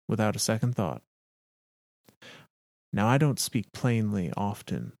without a second thought. Now I don't speak plainly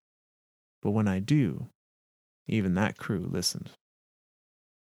often, but when I do, even that crew listened.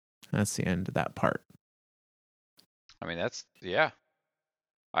 That's the end of that part. I mean, yeah.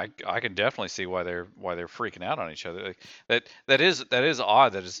 I can definitely see why they're freaking out on each other. Like, that is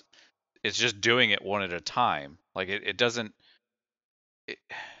odd. It's just doing it one at a time. Like it doesn't.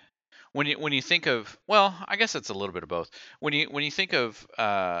 When you think of, well, I guess it's a little bit of both. When you think of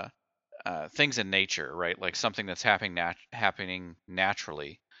things in nature, right? Like something that's happening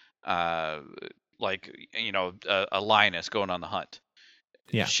naturally, like a lioness going on the hunt.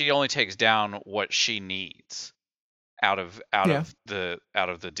 Yeah. She only takes down what she needs out of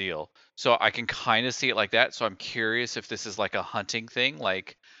the deal. So I can kind of see it like that. So I'm curious if this is like a hunting thing.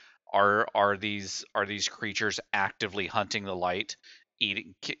 Like, are these creatures actively hunting the light,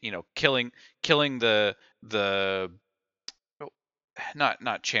 eating, killing the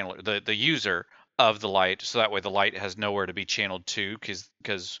not channeler, the user of the light, so that way the light has nowhere to be channeled to,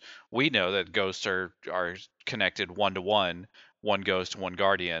 because we know that ghosts are connected one to one ghost, one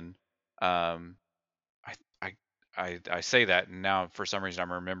guardian. Um, I say that, and now for some reason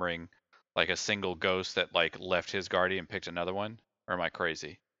I'm remembering like a single ghost that like left his guardian and picked another one. Or am I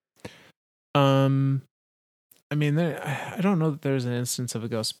crazy? I mean, I don't know that there's an instance of a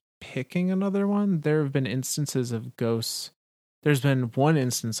ghost picking another one. There have been instances of ghosts. There's been one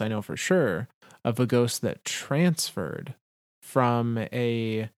instance I know for sure of a ghost that transferred from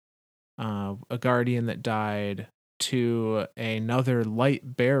a guardian that died to another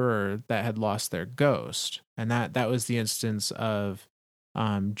light bearer that had lost their ghost, and that was the instance of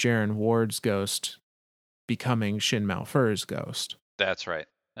Jaren Ward's ghost becoming Shin Malfur's ghost. That's right.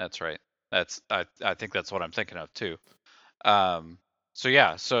 That's right. I think that's what I'm thinking of too. So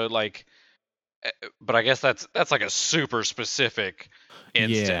yeah, so like, but I guess that's like a super specific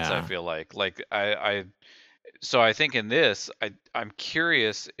instance. I feel like so I think in this, I'm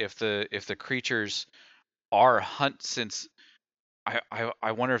curious if the creatures are since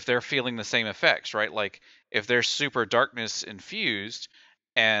I wonder if they're feeling the same effects, right? Like if they're super darkness infused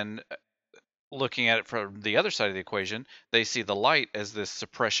and looking at it from the other side of the equation, they see the light as this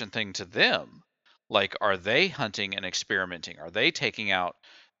suppression thing to them. Like, are they hunting and experimenting? Are they taking out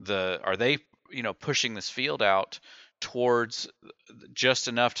are they, pushing this field out towards just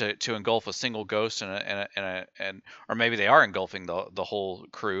enough to engulf a single ghost and or maybe they are engulfing the whole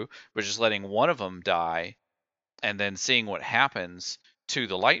crew, but just letting one of them die and then seeing what happens to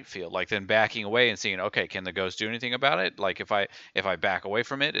the light field, like then backing away and seeing, okay, can the ghost do anything about it? Like if I back away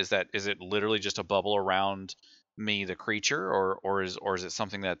from it, is it literally just a bubble around me, the creature, or is it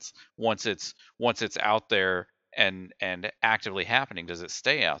something that's once it's out there and actively happening, does it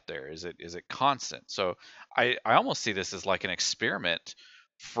stay out there? Is it constant? So I almost see this as like an experiment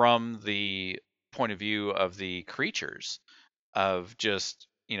from the point of view of the creatures, of just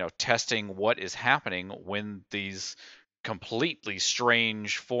testing what is happening when these completely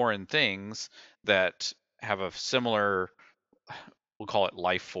strange foreign things that have a similar, we'll call it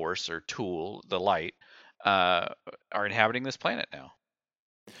life force or tool, the light, uh, are inhabiting this planet now.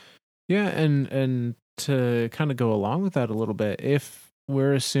 Yeah, and to kind of go along with that a little bit, if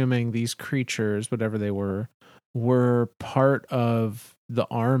we're assuming these creatures, whatever they were part of the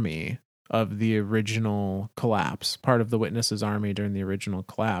army of the original collapse, part of the Witnesses' army during the original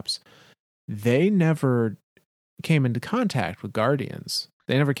collapse, they never came into contact with Guardians.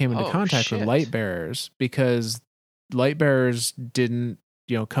 They never came into contact with Light Bearers, because Light Bearers didn't,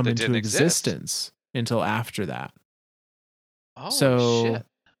 come into existence until after that. Oh, so shit.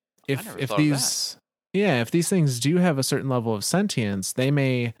 if these things do have a certain level of sentience, they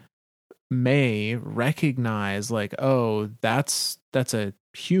may recognize, like, oh, that's a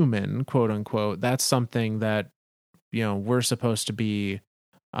human, quote unquote. That's something that we're supposed to be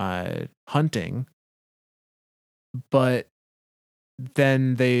hunting. But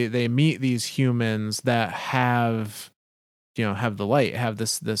then they meet these humans that have the light, have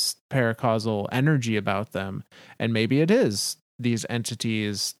this paracausal energy about them, and maybe it is these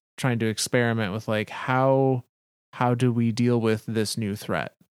entities trying to experiment with, like, how do we deal with this new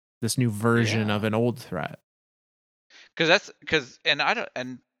threat, this new version of an old threat. I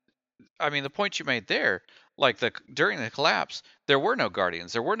mean, the point you made there, like during the collapse, there were no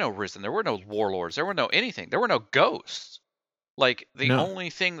guardians, there were no risen, there were no warlords, there were no anything, there were no ghosts. Like the only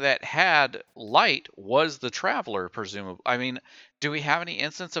thing that had light was the Traveler, presumably. I mean, do we have any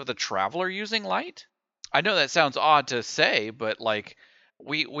instance of the Traveler using light? I know that sounds odd to say, but like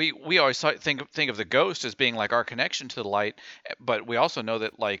we always think of the ghost as being like our connection to the light, but we also know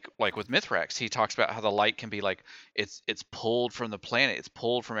that like with Mithrax, he talks about how the light can be like it's pulled from the planet, it's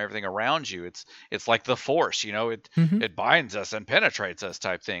pulled from everything around you. It's like the Force, it binds us and penetrates us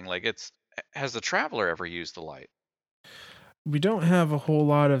type thing. Like has the Traveler ever used the light? We don't have a whole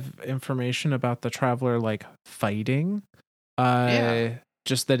lot of information about the Traveler like fighting.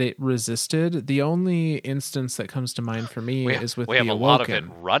 Just that it resisted. The only instance that comes to mind for me is with the Awoken. We have a lot of it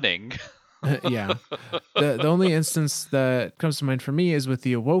running. Yeah. The only instance that comes to mind for me is with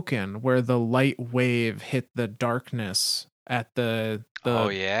the Awoken, where the light wave hit the darkness at the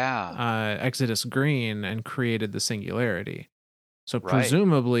Exodus Green and created the singularity. So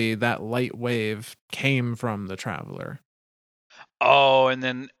presumably that light wave came from the Traveler. Oh, and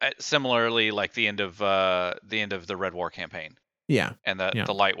then similarly, like the end of the Red War campaign. Yeah. And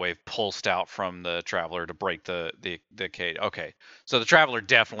the light wave pulsed out from the Traveler to break the cage. Okay. So the Traveler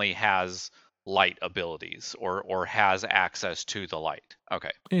definitely has light abilities or has access to the light.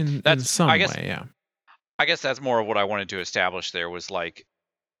 Okay. In some way, yeah. I guess that's more of what I wanted to establish there, was like,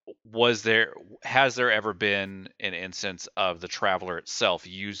 has there ever been an instance of the Traveler itself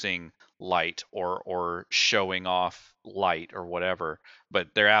using light or showing off light or whatever?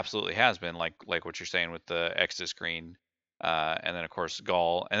 But there absolutely has been, like what you're saying with the Exodus Green, and then of course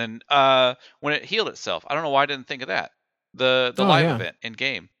Gaul, and then when it healed itself. I don't know why I didn't think of that. The live event in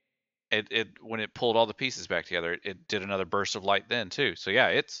game, it when it pulled all the pieces back together, it did another burst of light then too. So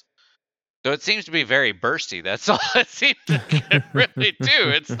yeah, so it seems to be very bursty. That's all it seems to really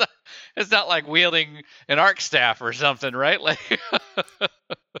do. It's not like wielding an arc staff or something, right? Like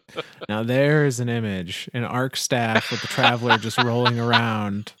Now there's an image, an arc staff with the traveler just rolling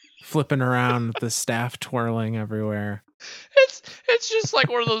around, flipping around with the staff twirling everywhere. it's just like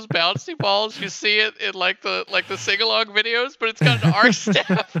one of those bouncy balls you see it in like the sing along videos, but it's got an arc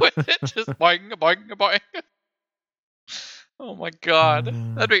staff with it, just boing boing boing. Oh my god,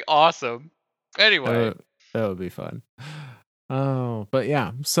 that'd be awesome. Anyway, that would be fun. Oh, but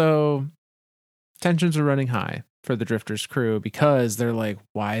yeah, so tensions are running high for the Drifters crew because they're like,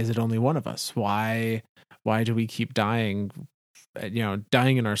 why is it only one of us? Why do we keep dying?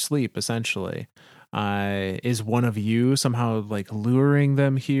 Dying in our sleep, essentially. Is one of you somehow like luring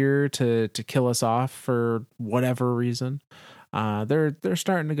them here to kill us off for whatever reason? They're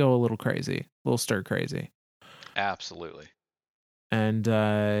starting to go a little crazy, a little stir crazy. Absolutely. And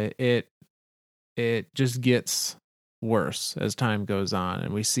it just gets worse as time goes on,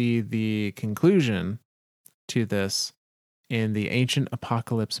 and we see the conclusion to this in the Ancient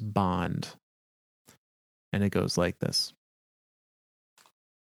Apocalypse Bond. And it goes like this.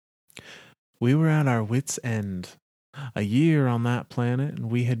 We were at our wits' end. A year on that planet,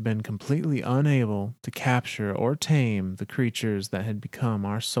 and we had been completely unable to capture or tame the creatures that had become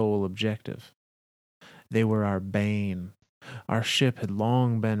our sole objective. They were our bane. Our ship had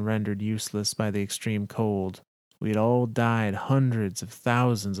long been rendered useless by the extreme cold. We had all died hundreds of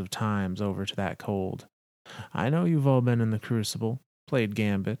thousands of times over to that cold. I know you've all been in the Crucible, played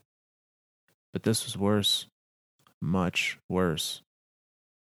Gambit. But this was worse. Much worse.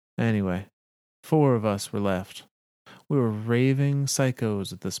 Anyway, 4 of us were left. We were raving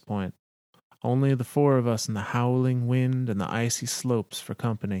psychos at this point. Only the 4 of us in the howling wind and the icy slopes for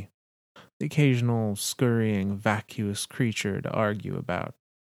company. The occasional scurrying, vacuous creature to argue about.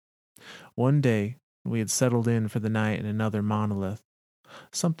 One day, we had settled in for the night in another monolith.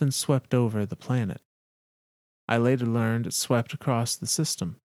 Something swept over the planet. I later learned it swept across the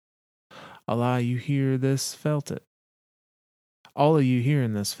system. All of you hearing this felt it.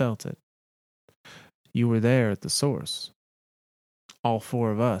 You were there at the source. All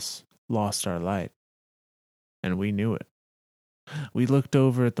 4 of us lost our light. And we knew it. We looked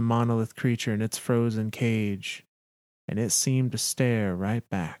over at the monolith creature in its frozen cage, and it seemed to stare right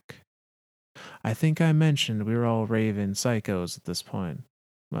back. I think I mentioned we were all raving psychos at this point.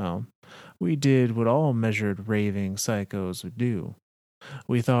 Well, we did what all measured raving psychos would do.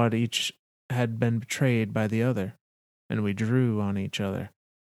 We thought each had been betrayed by the other, and we drew on each other.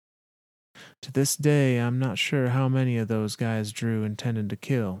 To this day, I'm not sure how many of those guys Drew intended to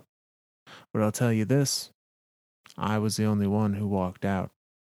kill, but I'll tell you this. I was the only one who walked out.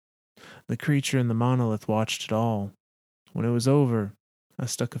 The creature in the monolith watched it all. When it was over, I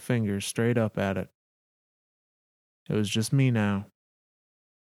stuck a finger straight up at it. It was just me now.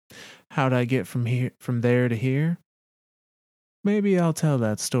 How'd I get from there to here? Maybe I'll tell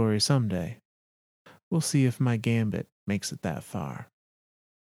that story someday. We'll see if my gambit makes it that far.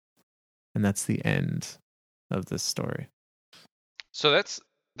 And that's the end of this story. So that's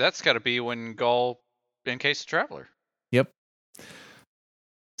got to be when Gaul encased the Traveler. Yep.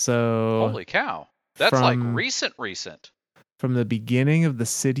 So holy cow, that's like recent. From the beginning of the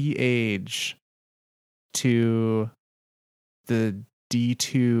City Age to the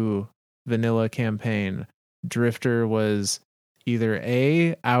D2 vanilla campaign, Drifter was either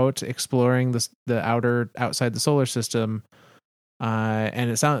A, out exploring the outside the solar system, and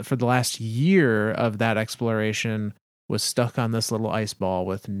it sounded for the last year of that exploration was stuck on this little ice ball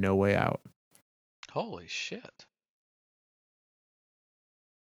with no way out. Holy shit.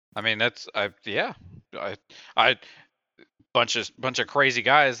 I mean, that's I bunch of crazy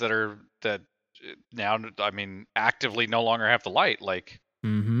guys that now, I mean, actively no longer have the light. Like,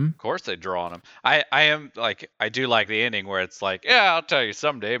 of course they draw on them. I do like the ending where it's like, yeah, I'll tell you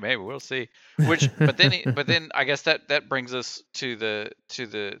someday, maybe we'll see. But then I guess that brings us to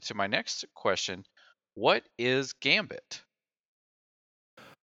my next question. What is Gambit?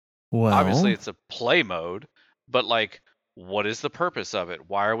 Well, obviously it's a play mode, but like, what is the purpose of it?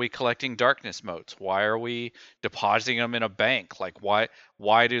 Why are we collecting darkness motes? Why are we depositing them in a bank? Like, why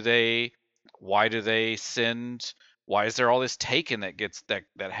do they send? Why is there all this taken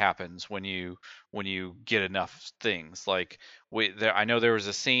that happens when you get enough things? Like, I know there was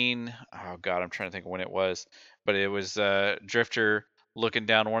a scene. Oh God, I'm trying to think of when it was, but it was Drifter looking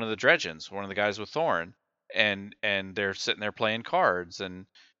down one of the dredgens, one of the guys with Thorn, and they're sitting there playing cards and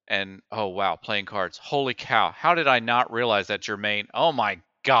oh wow, playing cards. Holy cow. How did I not realize that Jermaine? Oh my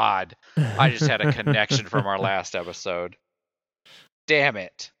God. I just had a connection from our last episode. Damn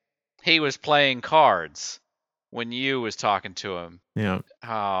it. He was playing cards. when you was talking to him. Yeah.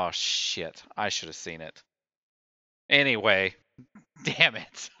 Oh shit! I should have seen it. Anyway, damn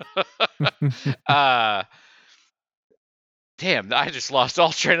it. uh Damn, I just lost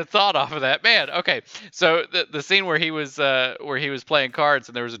all train of thought off of that. Man, okay. So the scene where he was playing cards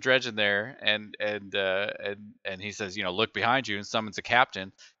and there was a dredge in there and he says, look behind you and summons a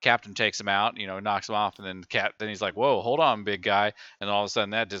captain. Captain takes him out, knocks him off, and then he's like, whoa, hold on, big guy. And all of a sudden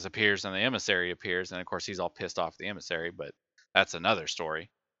that disappears and the emissary appears, and of course he's all pissed off at the emissary, but that's another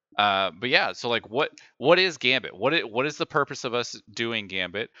story. But yeah, so like what is Gambit? What is the purpose of us doing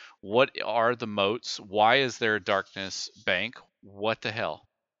Gambit? What are the moats? Why is there a darkness bank? What the hell?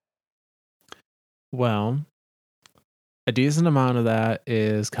 Well, a decent amount of that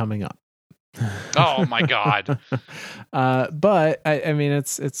is coming up. Oh my god. But I mean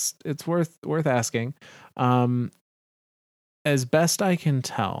it's worth asking. As best I can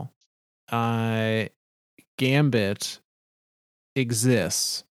tell, Gambit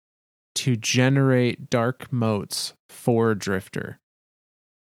exists to generate dark moats for Drifter.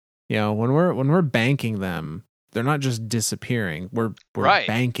 When we're banking them, they're not just disappearing. We're right.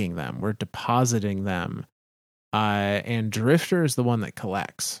 banking them. We're depositing them. And Drifter is the one that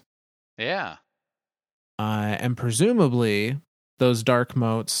collects. Yeah. And presumably those dark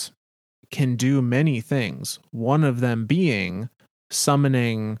moats can do many things. One of them being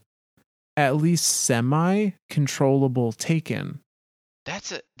summoning at least semi-controllable Taken.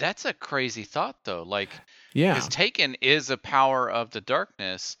 That's a crazy thought though. Like, yeah, because Taken is a power of the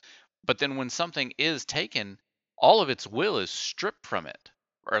darkness, but then when something is taken, all of its will is stripped from it,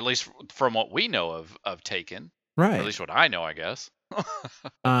 or at least from what we know of Taken. Right. Or at least what I know, I guess.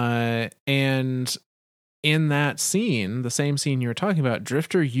 And in that scene, the same scene you were talking about,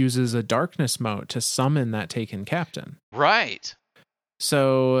 Drifter uses a darkness mote to summon that Taken captain. Right.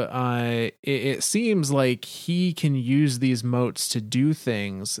 So it seems like he can use these motes to do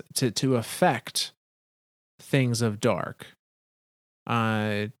things, to affect things of dark.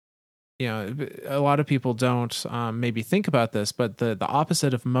 A lot of people don't maybe think about this, but the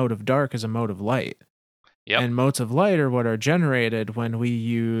opposite of mote of dark is a mote of light. Yep. And motes of light are what are generated when we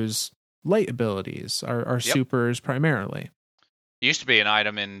use light abilities, our supers primarily. It used to be an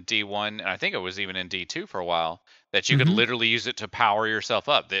item in D1, and I think it was even in D2 for a while, that you could literally use it to power yourself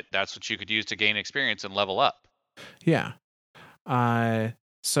up. That's what you could use to gain experience and level up. Yeah.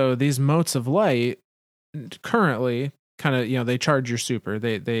 So these motes of light currently kind of, they charge your super.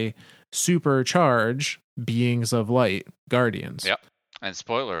 They supercharge beings of light, guardians. Yep. And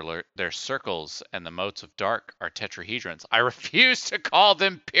spoiler alert, they're circles, and the motes of dark are tetrahedrons. I refuse to call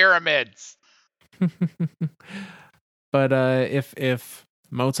them pyramids. But if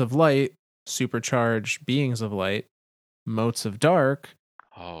motes of light supercharge beings of light, motes of dark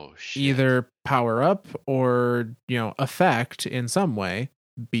either power up or affect in some way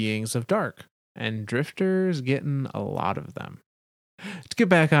beings of dark. And Drifter's getting a lot of them. To get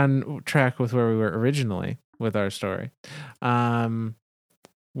back on track with where we were originally with our story,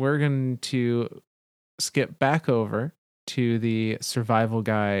 we're going to skip back over to the survival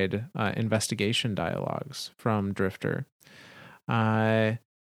guide investigation dialogues from Drifter,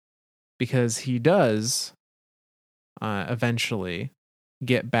 because he does eventually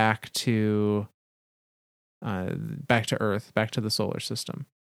get back to Earth, back to the solar system,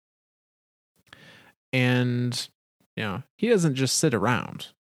 and he doesn't just sit around.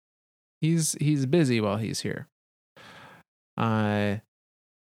 He's busy while he's here. And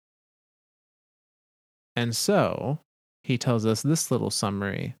so he tells us this little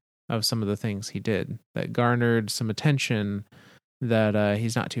summary of some of the things he did that garnered some attention that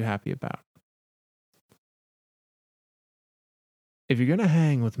he's not too happy about. If you're going to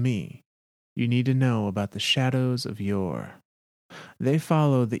hang with me, you need to know about the shadows of yore. They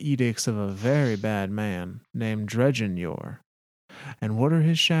follow the edicts of a very bad man named Dredgen Yore. And what are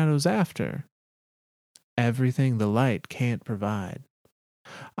his shadows after? Everything the light can't provide.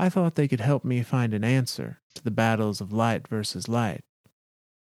 I thought they could help me find an answer to the battles of light versus light.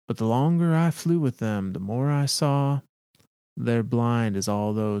 But the longer I flew with them, the more I saw they're blind as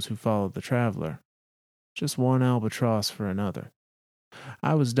all those who follow the traveler. Just one albatross for another.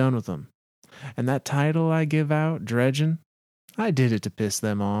 I was done with them. And that title I give out, Dredgen, I did it to piss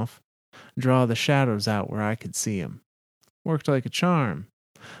them off. Draw the shadows out where I could see 'em. Worked like a charm.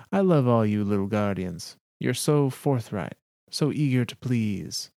 I love all you little guardians. You're so forthright. So eager to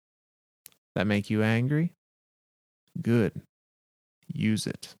please. That make you angry? Good. Use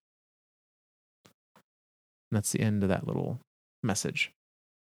it. And that's the end of that little message.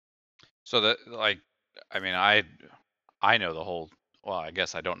 So that, I know the whole. Well, I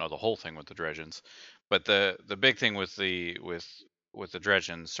guess I don't know the whole thing with the Dredgens, But the big thing with the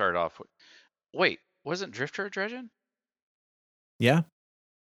dredgen started off with, wait, wasn't Drifter a dredgen? Yeah.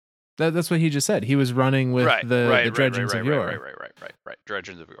 That's what he just said. He was running with Right, the right, right, right, dredgens right, of right, right, yore, right, right, right.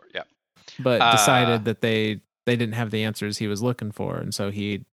 Dredgens of yore. Yeah. but Uh, decided that they didn't have the answers he was looking for, and so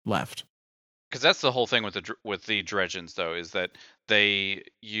he left. because that's the whole thing with the dredgens, though, is that they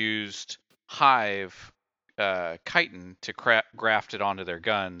used hive chitin to graft it onto their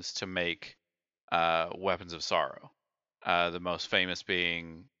guns to make weapons of sorrow. The most famous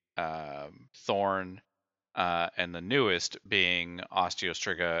being Thorn, and the newest being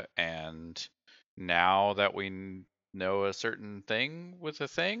Osteostriga, and now that we know a certain thing with a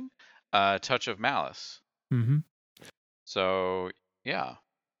thing, Touch of Malice. Mm-hmm. So yeah.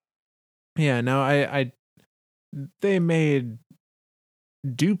 Yeah. No, they made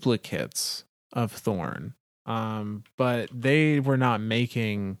duplicates of Thorn, but they were not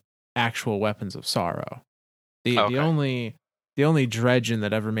making actual weapons of sorrow. The Okay. only dredgen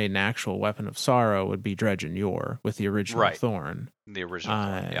that ever made an actual weapon of sorrow would be Dredgen Yor with the original Right. Thorn. The original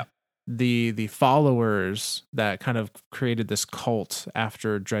Thorn. Yeah. The followers that kind of created this cult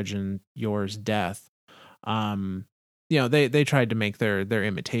after Dredgen Yor's death, they tried to make their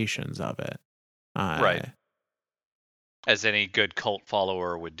imitations of it. Right. As any good cult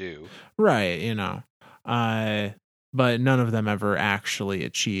follower would do. Right, but none of them ever actually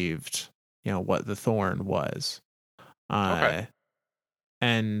achieved, what the Thorn was. Okay.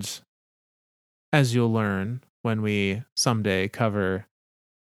 And as you'll learn when we someday cover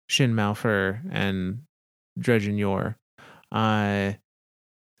Shin Malphur and Dredgen Yor,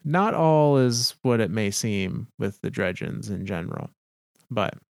 not all is what it may seem with the Dredgens in general.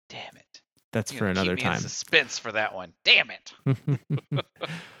 But damn it. That's for another keep me time. in suspense for that one. Damn it.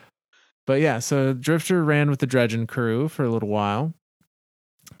 But yeah, so Drifter ran with the Dredgen crew for a little while,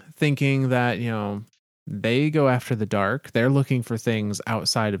 thinking that, they go after the dark. They're looking for things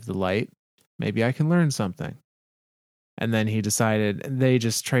outside of the light. Maybe I can learn something. And then he decided they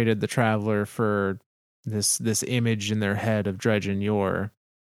just traded the Traveler for this image in their head of Dredgen Yor.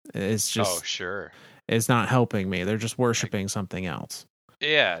 It's just, sure. It's not helping me. They're just worshiping something else.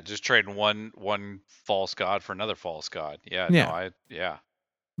 Yeah, just trading one false god for another false god. Yeah. Yeah.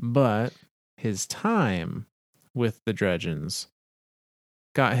 But his time with the Dredgens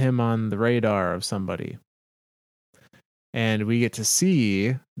got him on the radar of somebody. And we get to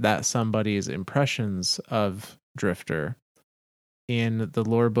see that somebody's impressions of Drifter in the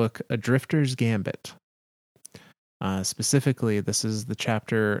lore book A Drifter's Gambit. Specifically, this is the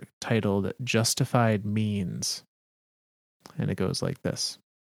chapter titled Justified Means. And it goes like this.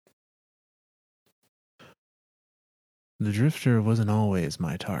 The Drifter wasn't always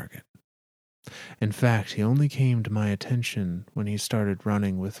my target. In fact, he only came to my attention when he started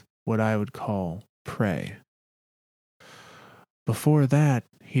running with what I would call prey. Before that,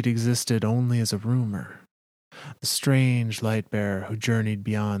 he'd existed only as a rumor. The strange light-bearer who journeyed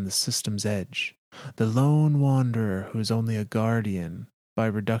beyond the system's edge. The lone wanderer who is only a guardian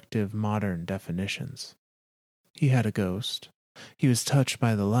by reductive modern definitions. He had a ghost. He was touched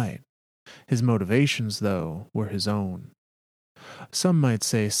by the light. His motivations, though, were his own. Some might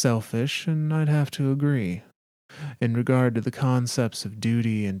say selfish, and I'd have to agree. In regard to the concepts of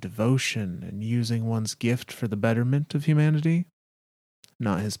duty and devotion and using one's gift for the betterment of humanity,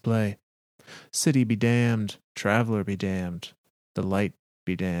 not his play. City be damned, traveler be damned, the light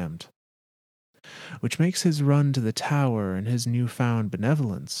be damned. Which makes his run to the tower and his newfound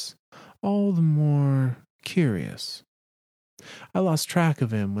benevolence all the more curious. I lost track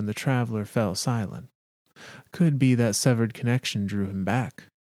of him when the traveler fell silent. Could be that severed connection drew him back.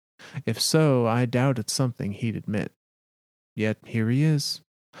 If so, I doubt it's something he'd admit. Yet here he is,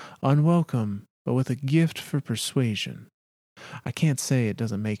 unwelcome, but with a gift for persuasion. I can't say it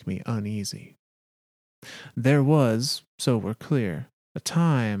doesn't make me uneasy. There was, so we're clear, a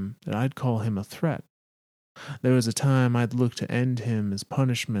time that I'd call him a threat. There was a time I'd look to end him as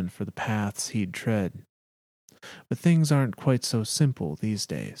punishment for the paths he'd tread. But things aren't quite so simple these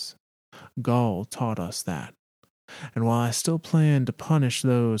days. Gaul taught us that. And while I still plan to punish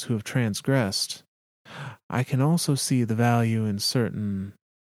those who have transgressed, I can also see the value in certain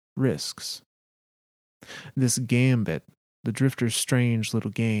risks. This gambit, the Drifter's strange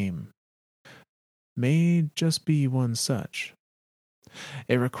little game, may just be one such.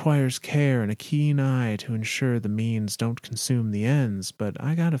 It requires care and a keen eye to ensure the means don't consume the ends, but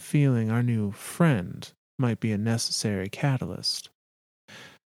I got a feeling our new friend might be a necessary catalyst.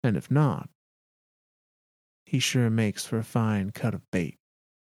 And if not, he sure makes for a fine cut of bait.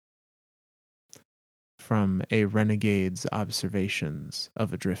 From A Renegade's Observations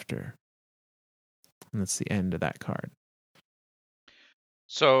of a Drifter. And that's the end of that card.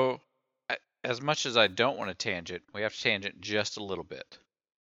 So, as much as I don't want to tangent, we have to tangent just a little bit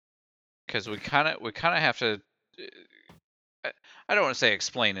because we kind of have to. I don't want to say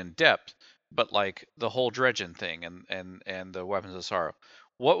explain in depth, but like the whole Dredgen thing and the Weapons of Sorrow.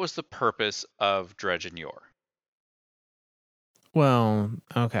 What was the purpose of Dredgen Yor? Well,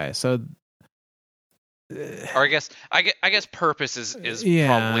 okay, so or I guess purpose is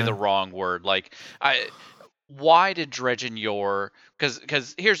probably the yeah. wrong word. Like why did Dredgen Yor?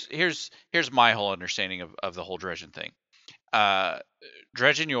 Because here's my whole understanding of the whole Dredgen thing.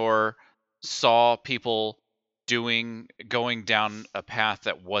 Dredgen Yor saw people going down a path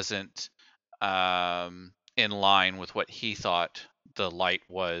that wasn't in line with what he thought the light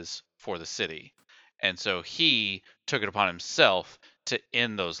was for the city, and so he took it upon himself to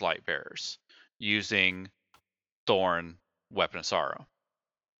end those light bearers using Thorn, Weapon of Sorrow.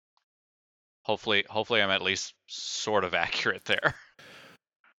 Hopefully I'm at least sort of accurate there.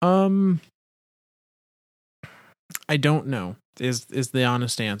 I don't know is the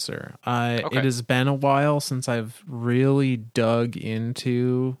honest answer. Okay. It has been a while since I've really dug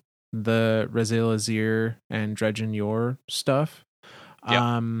into the Raziel Azir and Dredgen Yor stuff.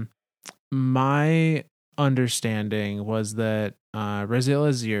 Yep. My understanding was that Raziel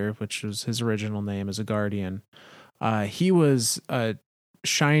Azir, which was his original name as a guardian, he was a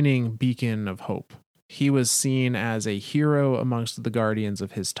shining beacon of hope. He was seen as a hero amongst the guardians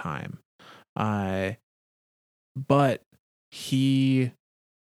of his time. But he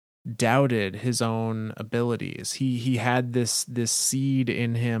doubted his own abilities. He had this seed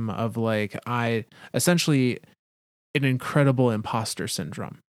in him of like essentially an incredible imposter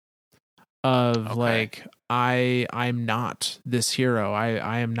syndrome of like I'm not this hero.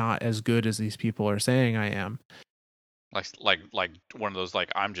 I am not as good as these people are saying I am. Like one of those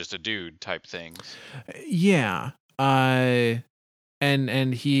like I'm just a dude type things. Yeah. And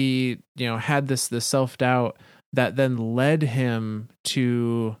he, had this self-doubt that then led him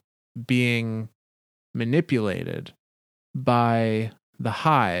to being manipulated by the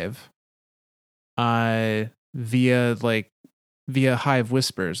hive via hive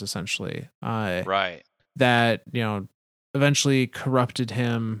whispers, essentially. Right. That, eventually corrupted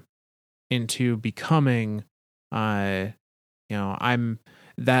him into becoming I'm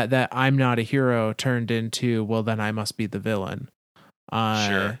not a hero turned into, well, then I must be the villain.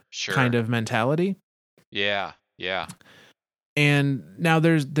 Sure. Kind of mentality. Yeah. And now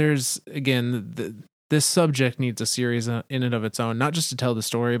there's again, this subject needs a series in and of its own, not just to tell the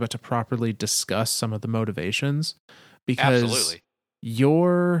story, but to properly discuss some of the motivations. Because absolutely,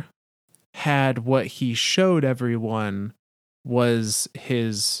 Yor had what he showed everyone was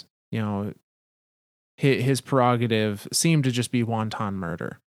his, his prerogative seemed to just be wanton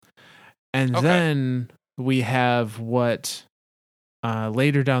murder. And then we have what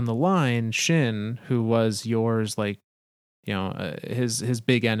later down the line, Shin, who was Yor's his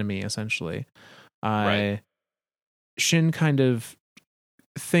big enemy, essentially. right. Shin kind of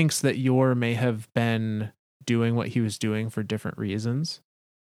thinks that Yor may have been doing what he was doing for different reasons.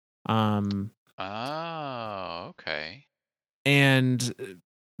 Oh, okay.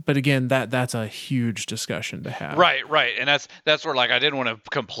 But again, that's a huge discussion to have. Right. And that's where like I didn't want to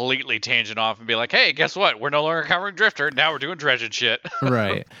completely tangent off and be like, hey, guess what? We're no longer covering Drifter. Now we're doing Dredgen shit.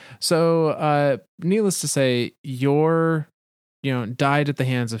 Right. So, needless to say, Yor, died at the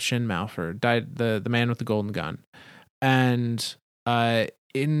hands of Shin Malphur, died the man with the golden gun. And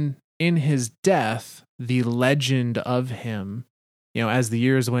in his death, the legend of him, as the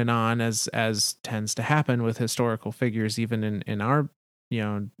years went on, as tends to happen with historical figures, even in our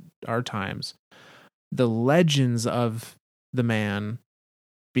our times, the legends of the man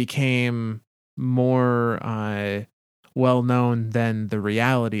became more well known than the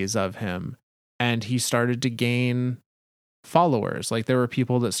realities of him, and he started to gain followers. Like there were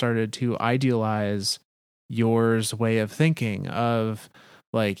people that started to idealize Yor's way of thinking of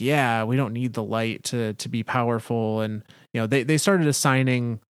like, yeah, we don't need the light to be powerful, and they started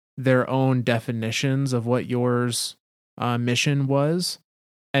assigning their own definitions of what Yor's mission was,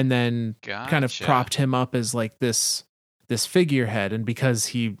 and then kind of propped him up as like this figurehead. And because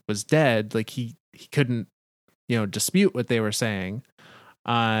he was dead, like he couldn't dispute what they were saying,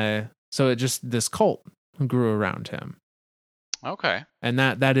 so it just, this cult grew around him. Okay. And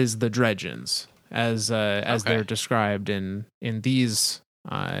that is the Dredgens as they're described in these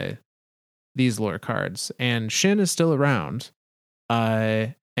lore cards. And Shin is still around,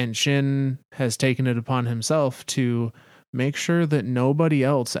 and Shin has taken it upon himself to make sure that nobody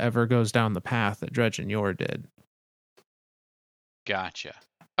else ever goes down the path that Dredgen Yor did. Gotcha.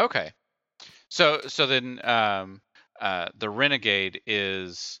 Okay. So then, the renegade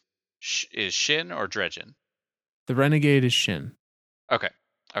is Shin or Dredgen? The renegade is Shin. Okay.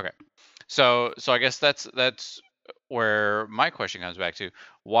 Okay. So I guess that's where my question comes back to.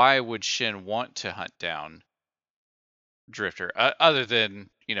 Why would Shin want to hunt down Drifter, other than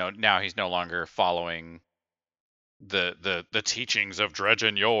now he's no longer following the teachings of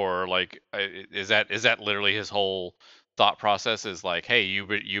Dredgen Yor? Like, is that literally his whole thought process? Is like, hey, you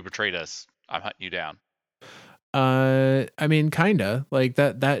betrayed us, I'm hunting you down. I mean, kinda like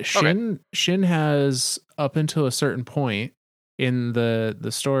that. Okay. Shin has up until a certain point in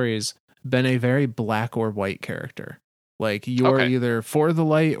the stories been a very black or white character. Like you're Okay. either for the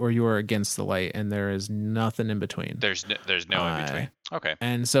light or you're against the light, and there is nothing in between. There's no in between. Okay.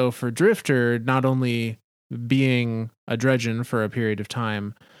 And so for Drifter, not only being a Dredgen for a period of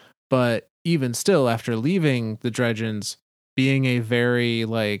time, but even still after leaving the Dredgens, being a very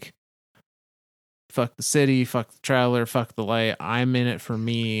like fuck the city, fuck the traveler, fuck the light. I'm in it for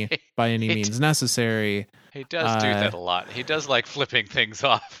me by any means necessary. He does do that a lot. He does like flipping things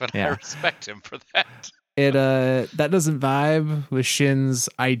off, and I respect him for that. It that doesn't vibe with Shin's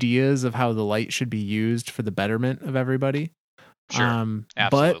ideas of how the light should be used for the betterment of everybody. Sure,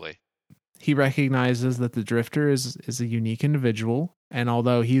 absolutely. But he recognizes that the Drifter is a unique individual, and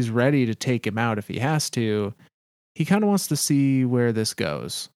although he's ready to take him out if he has to, he kind of wants to see where this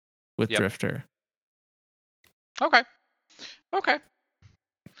goes with Drifter. Okay.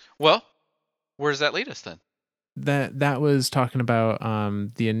 Well, where does that lead us then? That was talking about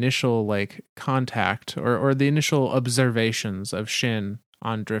the initial like contact or the initial observations of Shin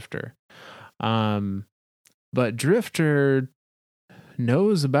on Drifter. But Drifter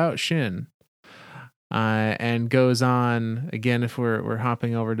knows about Shin. And goes on again, if we're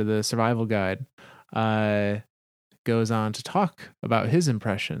hopping over to the survival guide, goes on to talk about his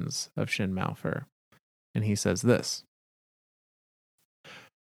impressions of Shin Malphur. And he says this: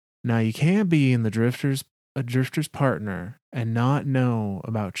 now you can't be in a drifter's partner and not know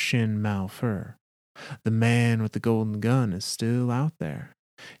about Shin Malphur. The man with the golden gun is still out there.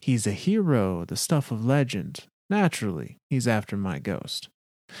 He's a hero, the stuff of legend. Naturally, he's after my ghost.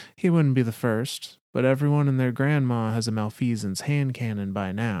 He wouldn't be the first, but everyone and their grandma has a malfeasance hand cannon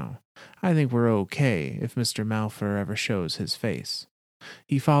by now. I think we're okay if Mr. Malphur ever shows his face.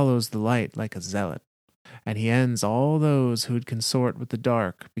 He follows the light like a zealot, and he ends all those who would consort with the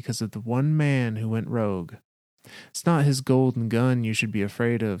dark because of the one man who went rogue. It's not his golden gun you should be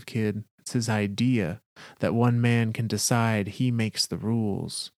afraid of, kid. It's his idea that one man can decide he makes the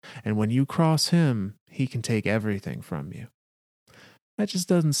rules, and when you cross him, he can take everything from you. That just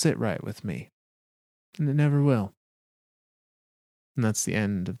doesn't sit right with me, and it never will. And that's the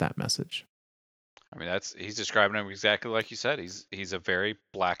end of that message. I mean, he's describing him exactly like you said. He's a very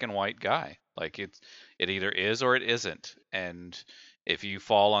black and white guy. Like it either is or it isn't. And if you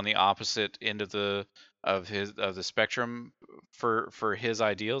fall on the opposite end of the spectrum for his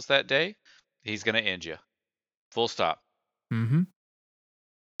ideals that day, he's gonna end you. Full stop. Mm-hmm.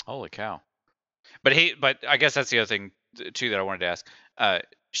 Holy cow! But I guess that's the other thing too that I wanted to ask.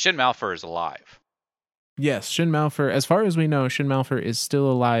 Shin Malphur is alive. Yes, Shin Malphur. As far as we know, Shin Malphur is still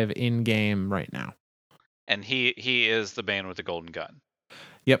alive in game right now. And he is the man with the golden gun.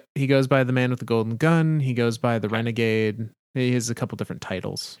 Yep, he goes by the man with the golden gun. He goes by the renegade. He has a couple different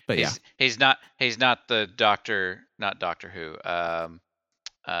titles, but he's not the not Doctor Who,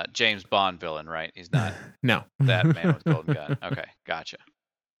 James Bond villain, right? He's not. No, that man with golden gun. Okay, gotcha.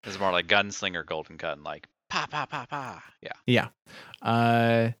 This is more like gunslinger golden gun, like pa pa pa pa. Yeah.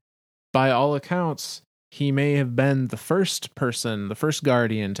 By all accounts, he may have been the first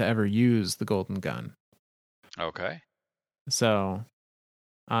guardian to ever use the golden gun. Okay. So,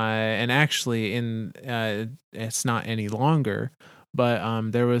 and actually, it's not any longer,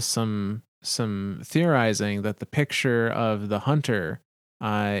 but there was some theorizing that the picture of the hunter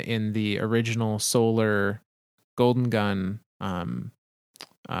in the original solar golden gun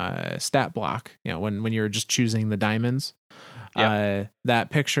stat block, when you were just choosing the diamonds, that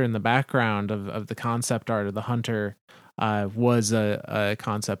picture in the background of the concept art of the hunter was a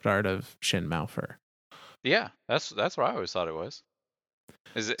concept art of Shin Malphur. Yeah, that's what I always thought it was.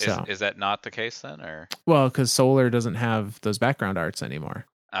 Is that not the case then, or? Well, because Solar doesn't have those background arts anymore.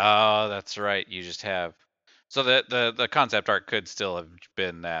 Oh, that's right. You just have. So the concept art could still have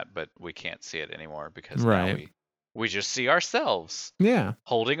been that, but we can't see it anymore because now we just see ourselves. Yeah.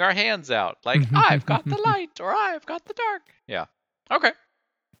 Holding our hands out like I've got the light or I've got the dark. Yeah. Okay.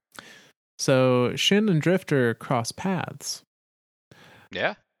 So Shin and Drifter cross paths.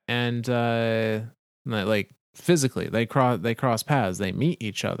 Yeah. And like physically they cross paths, they meet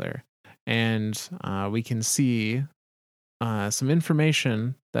each other, And we can see some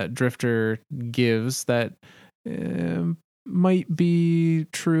information that Drifter gives that might be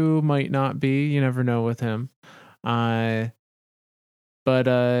true, might not be. You never know with him. But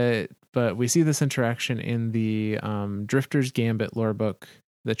we see this interaction in the Drifter's Gambit lore book,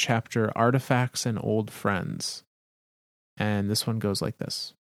 the chapter Artifacts and Old Friends. And this one goes like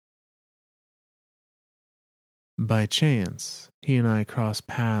this. By chance, he and I crossed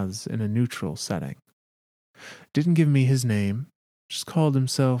paths in a neutral setting. Didn't give me his name, just called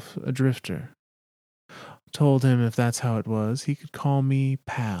himself a drifter. Told him if that's how it was, he could call me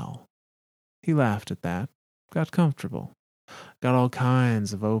pal. He laughed at that, got comfortable, got all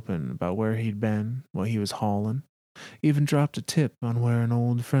kinds of open about where he'd been, what he was hauling, even dropped a tip on where an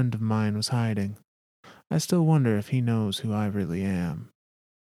old friend of mine was hiding. I still wonder if he knows who I really am.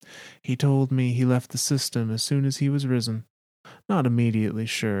 He told me he left the system as soon as he was risen. Not immediately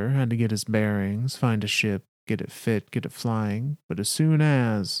sure, had to get his bearings, find a ship, get it fit, get it flying, but as soon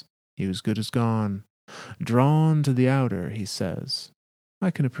as, he was good as gone. Drawn to the outer, he says.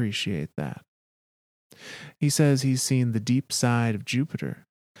 I can appreciate that. He says he's seen the deep side of Jupiter,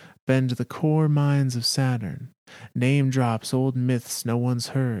 been to the core mines of Saturn, name drops old myths no one's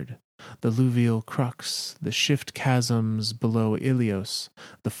heard, the Luvial Crux, the shift chasms below Ilios,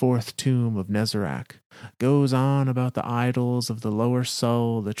 the fourth tomb of Nezarec, goes on about the idols of the lower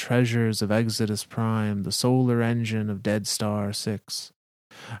Sol, the treasures of Exodus Prime, the solar engine of Dead Star 6.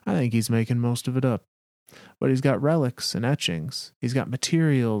 I think he's making most of it up. But he's got relics and etchings. He's got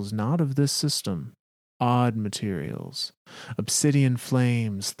materials not of this system. Odd materials. Obsidian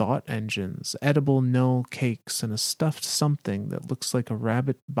flames, thought engines, edible null cakes, and a stuffed something that looks like a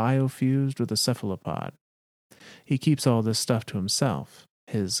rabbit biofused with a cephalopod. He keeps all this stuff to himself.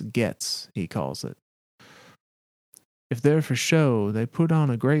 His gets, he calls it. If they're for show, they put on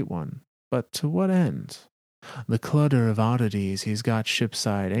a great one. But to what end? The clutter of oddities he's got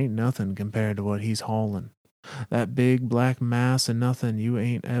shipside ain't nothing compared to what he's hauling. That big black mass of nothing you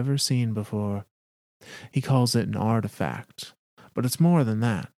ain't ever seen before. He calls it an artifact, but it's more than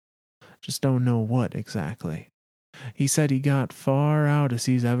that. Just don't know what exactly. He said he got far out as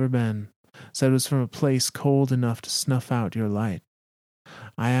he's ever been. Said it was from a place cold enough to snuff out your light.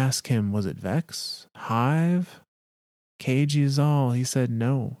 I asked him, was it Vex? Hive? Cagey is all. He said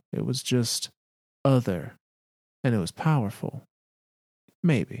no, it was just other. And it was powerful.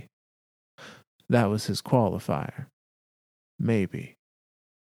 Maybe. That was his qualifier. Maybe.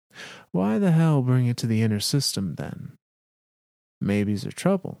 Why the hell bring it to the inner system then? Maybes are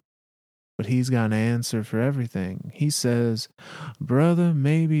trouble. But he's got an answer for everything. He says, brother,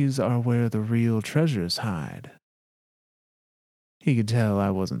 maybes are where the real treasures hide. He could tell I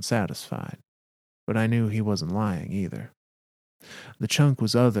wasn't satisfied, but I knew he wasn't lying either. The chunk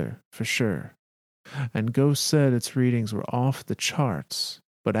was other, for sure. And Ghost said its readings were off the charts,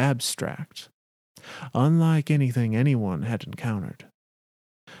 but abstract. Unlike anything anyone had encountered.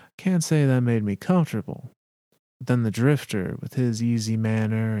 Can't say that made me comfortable. Then the drifter, with his easy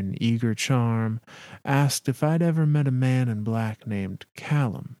manner and eager charm, asked if I'd ever met a man in black named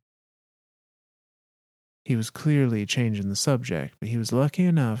Callum. He was clearly changing the subject, but he was lucky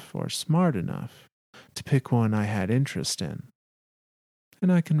enough, or smart enough, to pick one I had interest in.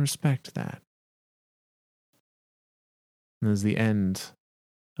 And I can respect that. And there's the end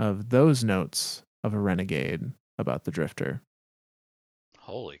of those notes of a renegade about the drifter.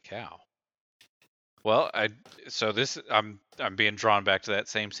 Holy cow. Well, I'm being drawn back to that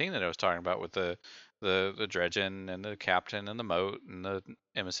same scene that I was talking about with the dredgen and the captain and the moat and the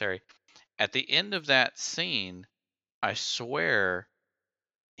emissary. At the end of that scene, I swear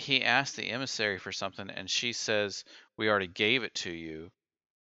he asked the emissary for something and she says, "We already gave it to you.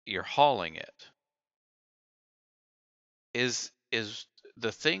 You're hauling it." Is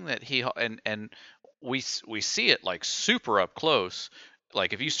the thing that and we see it like super up close.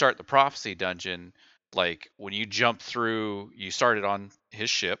 Like if you start the prophecy dungeon, like when you jump through, you started on his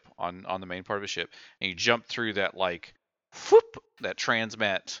ship on the main part of his ship, and you jump through that like whoop that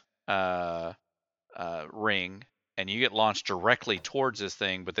transmat ring, and you get launched directly towards this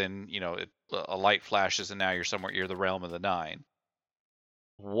thing. But then a light flashes, and now you're the realm of the nine.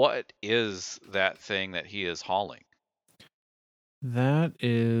 What is that thing that he is hauling? That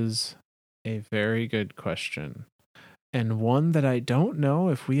is a very good question, and one that I don't know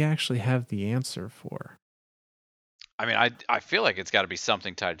if we actually have the answer for. I mean, I feel like it's got to be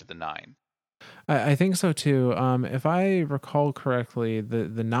something tied to the nine. I think so too. If I recall correctly,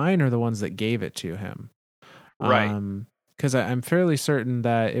 the nine are the ones that gave it to him. Right. Because I'm fairly certain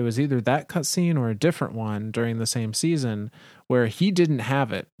that it was either that cutscene or a different one during the same season where he didn't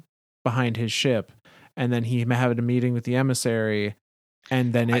have it. behind his ship, and then he had a meeting with the emissary,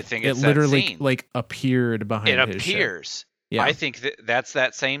 and then I it think it it's that literally scene. like appeared It behind his ship. appears. Yeah. I think that's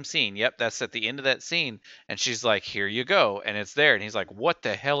that same scene. Yep, that's at the end of that scene, and she's like, "Here you go," and it's there, and he's like, "What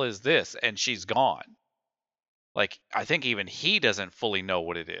the hell is this?" And she's gone. Like, I think even he doesn't fully know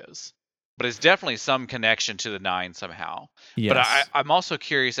what it is, but it's definitely some connection to the Nine somehow. But Yes. I'm also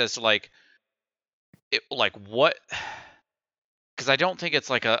curious as to like what, because I don't think it's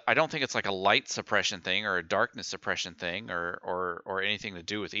like a light suppression thing or a darkness suppression thing or anything to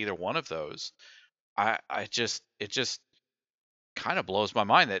do with either one of those. It just kind of blows my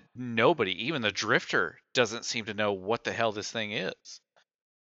mind that nobody, even the Drifter, doesn't seem to know what the hell this thing is.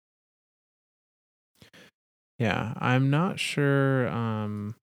 Yeah, I'm not sure.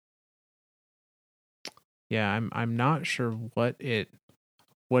 Yeah, I'm not sure what it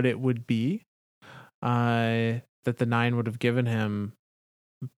would be. That the Nine would have given him,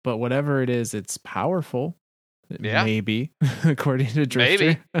 but whatever it is, it's powerful. Yeah, Maybe, according to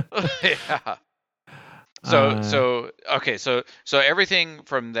maybe. Drifter. Yeah. So okay, so everything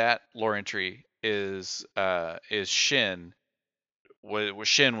from that lore entry is Shin.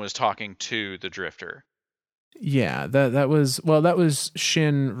 Shin was talking to the Drifter. Yeah, that was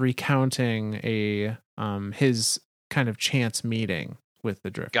Shin recounting a his kind of chance meeting with the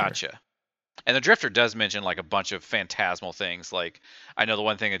Drifter. Gotcha. And the Drifter does mention like a bunch of phantasmal things. Like, I know the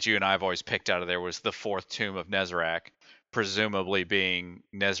one thing that you and I have always picked out of there was the fourth tomb of Nezarec, presumably being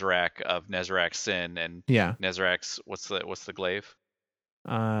Nezarec of Nezarec's sin, and yeah, Nezarec's what's the glaive?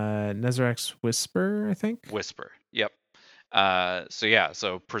 Nezarec's Whisper, I think. Whisper. Yep.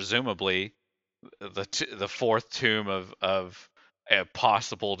 So presumably the fourth tomb of a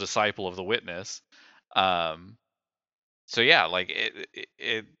possible disciple of the Witness. So yeah, like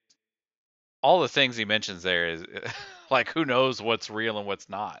it all the things he mentions there is like, who knows what's real and what's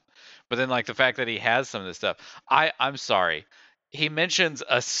not. But then like the fact that he has some of this stuff, I'm sorry, he mentions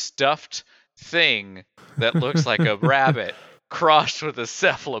a stuffed thing that looks like a rabbit crossed with a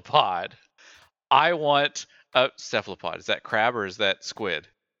cephalopod. I want a cephalopod. Is that crab or is that squid?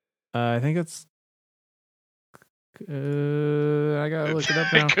 I think it's. I gotta look it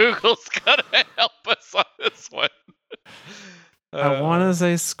up now. Google's gonna help us on this one. I want to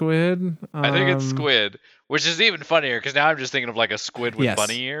say squid. I think it's squid, which is even funnier because now I'm just thinking of like a squid with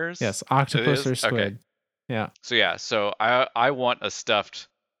bunny ears. Yes, octopus or squid. Okay. Yeah. So I want a stuffed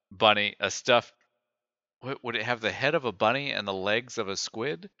bunny, would it have the head of a bunny and the legs of a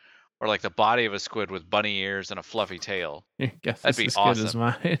squid, or like the body of a squid with bunny ears and a fluffy tail? I guess That'd be as awesome. good as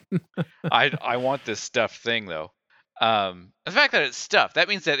mine. I want this stuffed thing though. The fact that it's stuffed, that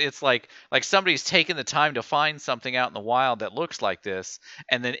means that it's like somebody's taken the time to find something out in the wild that looks like this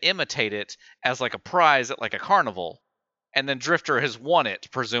and then imitate it as like a prize at like a carnival, and then Drifter has won it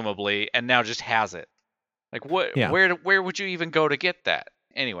presumably and now just has it. Like what? Yeah. Where would you even go to get that?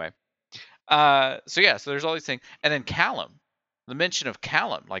 Anyway, so there's all these things, and then Callum, the mention of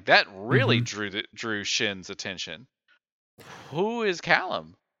Callum, like that really drew Shin's attention. Who is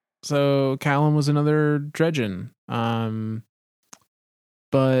Callum? So Callum was another Dredgen,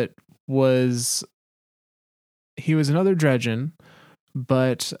 but he was another Dredgen,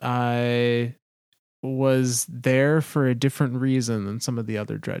 but I was there for a different reason than some of the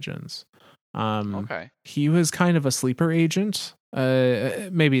other Dredgens. Okay. He was kind of a sleeper agent,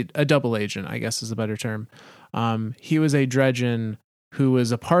 maybe a double agent, I guess is a better term. He was a Dredgen who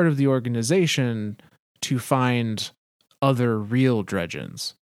was a part of the organization to find other real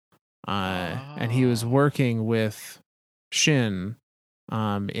Dredgens. And he was working with Shin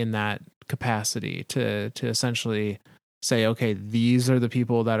in that capacity to essentially say, okay, these are the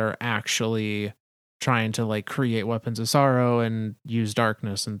people that are actually trying to like create weapons of sorrow and use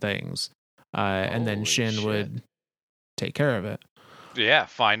darkness and things. And then Shin would take care of it. Yeah,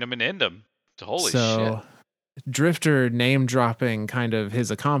 find them and end them. Holy shit. Drifter name dropping kind of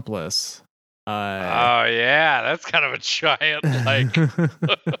his accomplice. Oh yeah, that's kind of a giant like.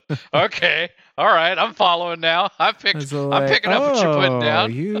 Okay, all right, I'm following now. I'm picking up what you're putting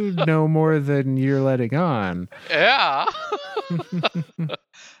down. You know more than you're letting on. Yeah.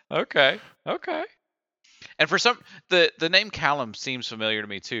 Okay. And for some, the name Callum seems familiar to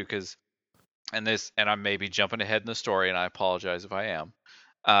me too, because and I may be jumping ahead in the story, and I apologize if I am.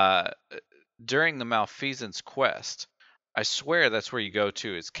 During the Malfeasance quest, I swear that's where you go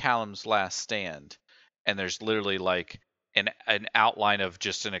to is Callum's Last Stand, and there's literally like an outline of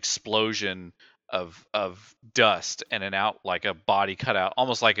just an explosion of dust and like a body cut out,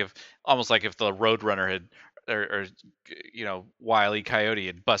 almost like if the Roadrunner had or Wile E. Coyote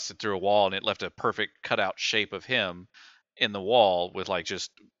had busted through a wall and it left a perfect cutout shape of him in the wall with like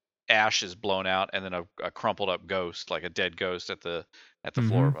just ash is blown out, and then a crumpled up ghost, like a dead ghost at the floor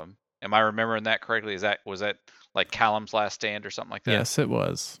Mm-hmm. of them. Am I remembering that correctly? Was that like Callum's last stand or something like that? Yes, it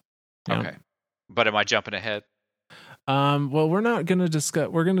was. Yep. Okay, but am I jumping ahead? Well, we're not going to discuss.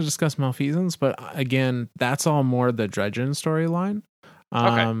 We're going to discuss malfeasance, but again, that's all more the Dredgen storyline.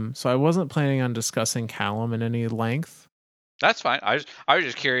 Okay, So I wasn't planning on discussing Callum in any length. that's fine. I was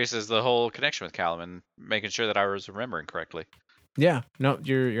just curious as the whole connection with Callum and making sure that I was remembering correctly. Yeah, no,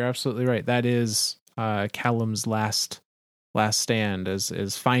 you're absolutely right. That is Callum's last stand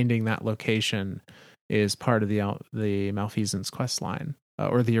is finding that location is part of the malfeasance quest line,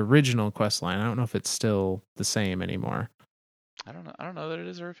 or the original quest line. I don't know if it's still the same anymore. I don't know that it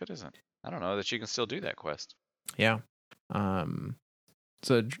is or if it isn't. I don't know that you can still do that quest. Yeah.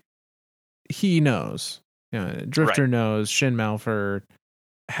 So he knows. Drifter Right. knows Shin Malphur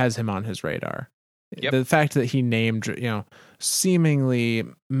has him on his radar. Yep. The fact that he seemingly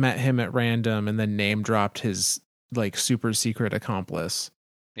met him at random and then name dropped his like super secret accomplice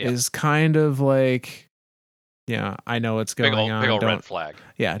is kind of like, I know what's going on. Big old red flag.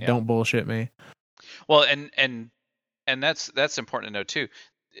 Yeah, don't bullshit me. Well, and that's important to know too.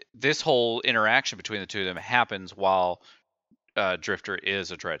 This whole interaction between the two of them happens while Drifter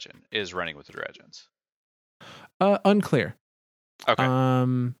is running with the Dredgens. Unclear.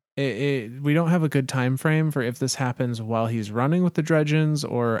 Okay. We don't have a good time frame for if this happens while he's running with the Dredgens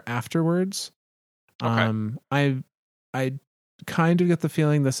or afterwards. Okay. I kind of get the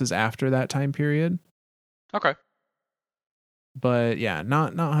feeling this is after that time period. Okay. But yeah,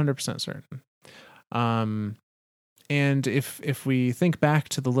 not 100% certain. And if we think back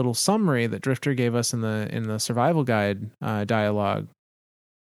to the little summary that Drifter gave us in the survival guide dialogue,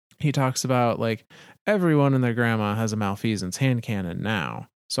 he talks about like everyone and their grandma has a malfeasance hand cannon now.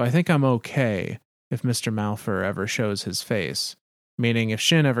 So I think I'm okay if Mr. Malphur ever shows his face. Meaning if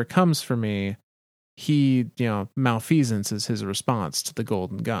Shin ever comes for me, he, malfeasance is his response to the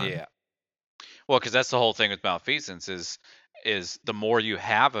golden gun. Yeah. Well, because that's the whole thing with malfeasance is the more you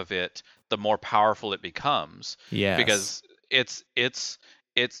have of it, the more powerful it becomes. Yes. Because it's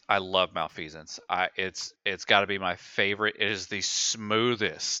I love malfeasance. It's got to be my favorite. It is the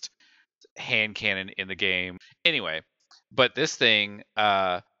smoothest hand cannon in the game. Anyway, but this thing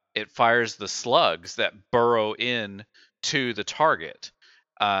it fires the slugs that burrow in to the target.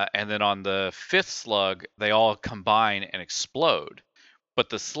 And then on the fifth slug, they all combine and explode. But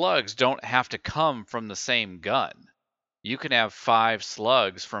the slugs don't have to come from the same gun. You can have 5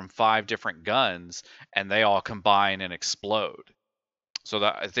 slugs from 5 different guns, and they all combine and explode. So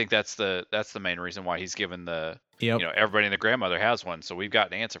I think that's the main reason why he's given the everybody and the grandmother has one. So we've got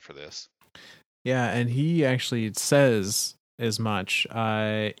an answer for this. Yeah, and he actually says as much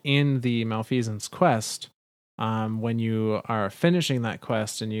in the malfeasance quest. When you are finishing that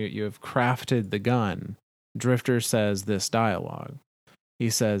quest and you have crafted the gun, Drifter says this dialogue. He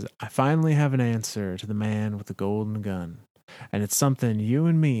says, "I finally have an answer to the man with the golden gun, and it's something you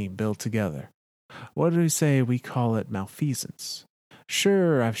and me built together. What do we say we call it malfeasance?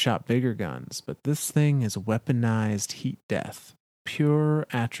 Sure, I've shot bigger guns, but this thing is weaponized heat death, pure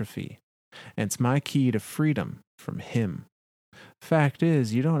atrophy, and it's my key to freedom from him. Fact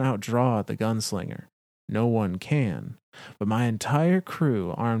is, you don't outdraw the gunslinger. No one can. But my entire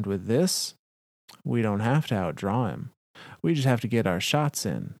crew armed with this, we don't have to outdraw him. We just have to get our shots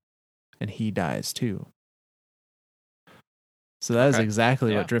in, and he dies too." So that is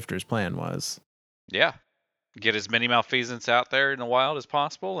exactly what Drifter's plan was. Yeah. Get as many malfeasance out there in the wild as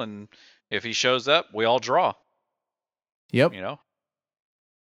possible, and if he shows up, we all draw. Yep.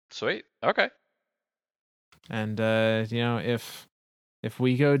 Sweet. Okay. And if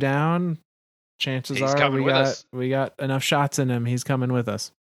we go down, chances are we got enough shots in him. He's coming with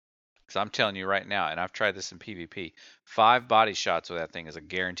us. Because I'm telling you right now, and I've tried this in PvP, 5 body shots with that thing is a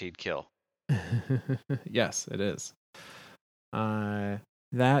guaranteed kill. Yes, it is. That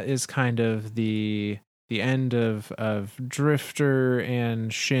is kind of the end of Drifter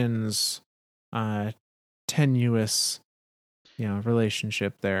and Shin's tenuous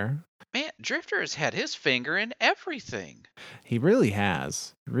relationship there. Man, Drifter has had his finger in everything. He really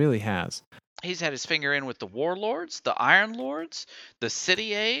has. He's had his finger in with the Warlords, the Iron Lords, the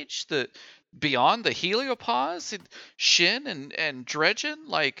City Age, the beyond the Heliopause, Shin and Dredgen.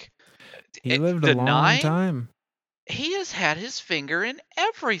 Like he lived a long time. He has had his finger in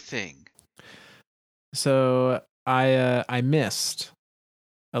everything. So I missed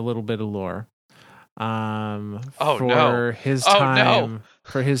a little bit of lore. For his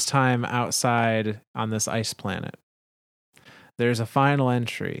time outside on this ice planet. There's a final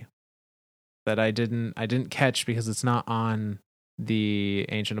entry that I didn't catch because it's not on the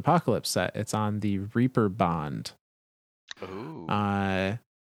Ancient Apocalypse set. It's on the Reaper Bond. Ooh.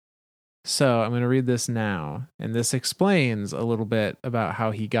 So I'm going to read this now, and this explains a little bit about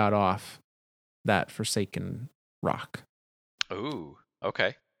how he got off that Forsaken rock. Ooh,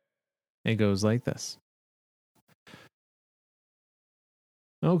 okay. It goes like this.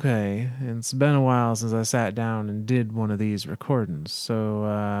 Okay, it's been a while since I sat down and did one of these recordings,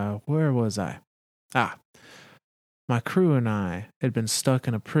 so where was I? My crew and I had been stuck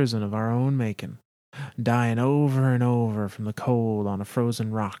in a prison of our own making, dying over and over from the cold on a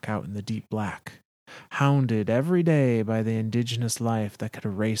frozen rock out in the deep black, hounded every day by the indigenous life that could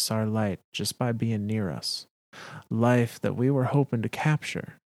erase our light just by being near us, life that we were hoping to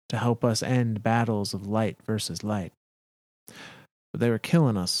capture to help us end battles of light versus light. But they were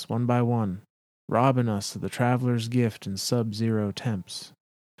killing us one by one, robbing us of the traveler's gift in sub-zero temps.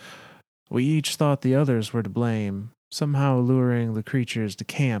 We each thought the others were to blame, somehow luring the creatures to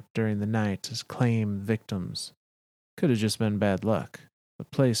camp during the night to claim victims. Could have just been bad luck. The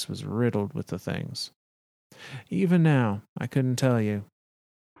place was riddled with the things. Even now, I couldn't tell you.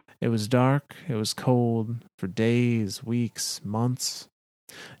 It was dark, it was cold, for days, weeks, months.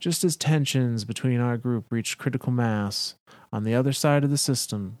 Just as tensions between our group reached critical mass, on the other side of the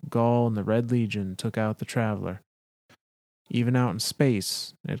system, Gaul and the Red Legion took out the Traveler. Even out in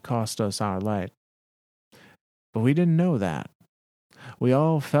space, it cost us our light. But we didn't know that. We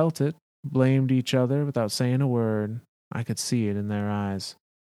all felt it, blamed each other without saying a word. I could see it in their eyes.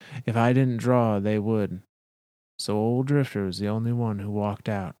 If I didn't draw, they would. So old Drifter was the only one who walked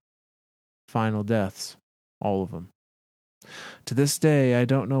out. Final deaths, all of them. To this day, I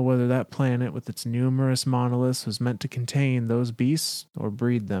don't know whether that planet with its numerous monoliths was meant to contain those beasts or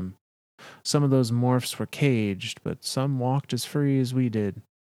breed them. Some of those morphs were caged, but some walked as free as we did.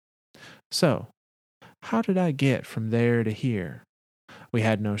 So, how did I get from there to here? We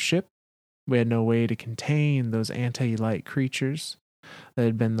had no ship. We had no way to contain those anti-light creatures that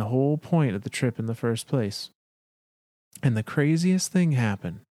had been the whole point of the trip in the first place. And the craziest thing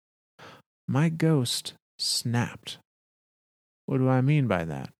happened. My ghost snapped. What do I mean by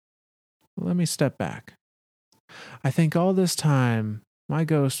that? Let me step back. I think all this time, my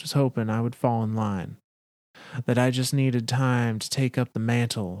ghost was hoping I would fall in line. That I just needed time to take up the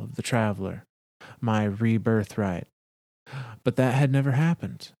mantle of the Traveler, my rebirth right. But that had never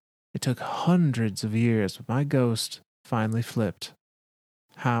happened. It took hundreds of years, but my ghost finally flipped.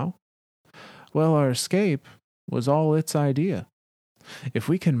 How? Well, our escape was all its idea. If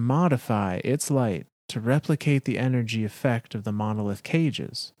we can modify its light to replicate the energy effect of the monolith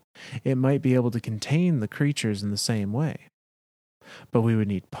cages, it might be able to contain the creatures in the same way. But we would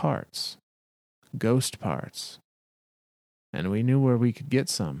need parts. Ghost parts. And we knew where we could get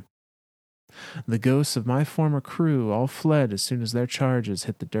some. The ghosts of my former crew all fled as soon as their charges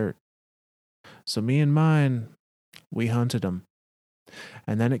hit the dirt. So me and mine, we hunted them.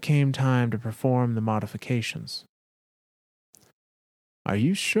 And then it came time to perform the modifications. Are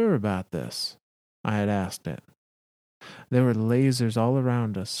you sure about this? I had asked it. There were lasers all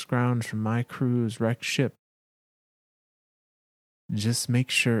around us, scrounged from my crew's wrecked ship. Just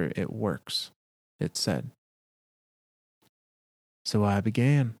make sure it works, it said. So I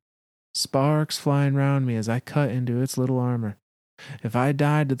began, sparks flying round me as I cut into its little armor. If I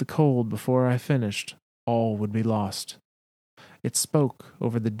died to the cold before I finished, all would be lost. It spoke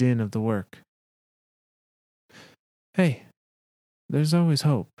over the din of the work. Hey, there's always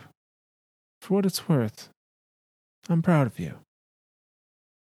hope. For what it's worth, I'm proud of you.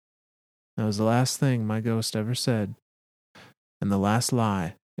 That was the last thing my ghost ever said, and the last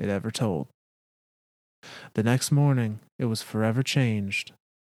lie it ever told. The next morning, it was forever changed,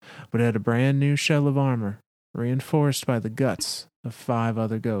 but it had a brand new shell of armor, reinforced by the guts of 5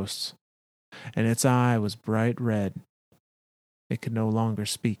 other ghosts, and its eye was bright red. It could no longer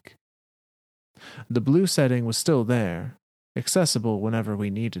speak. The blue setting was still there, accessible whenever we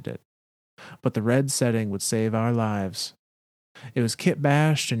needed it, but the red setting would save our lives. It was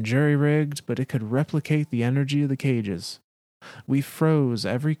kit-bashed and jury-rigged, but it could replicate the energy of the cages. We froze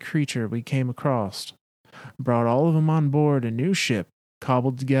every creature we came across, brought all of them on board a new ship,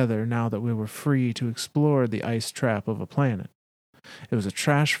 cobbled together now that we were free to explore the ice trap of a planet. It was a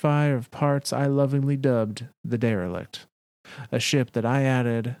trash fire of parts I lovingly dubbed the Derelict, a ship that I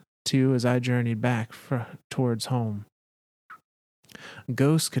added to as I journeyed back towards home.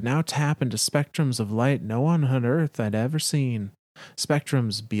 Ghosts could now tap into spectrums of light no one on Earth had ever seen,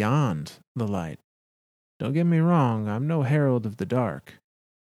 spectrums beyond the light. Don't get me wrong, I'm no herald of the dark.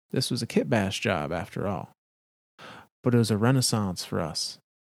 This was a kit-bash job, after all. But it was a renaissance for us.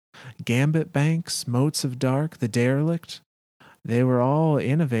 Gambit banks, motes of dark, the Derelict. They were all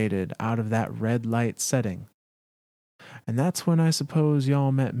innovated out of that red light setting. And that's when I suppose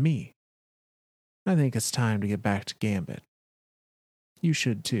y'all met me. I think it's time to get back to Gambit. You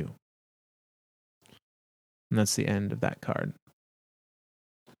should too. And that's the end of that card.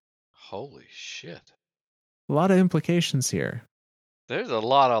 Holy shit. A lot of implications here. There's a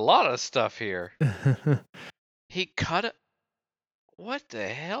lot of stuff here. He cut it. What the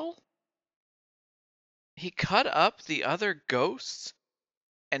hell? He cut up the other ghosts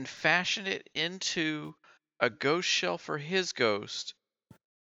and fashioned it into a ghost shell for his ghost,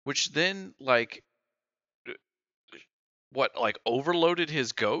 which then overloaded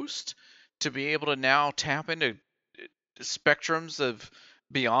his ghost to be able to now tap into spectrums of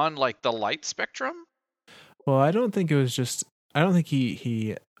beyond like the light spectrum. Well, I don't think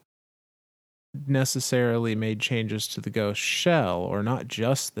he necessarily made changes to the ghost shell, or not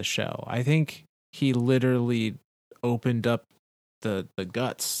just the shell. I think he literally opened up the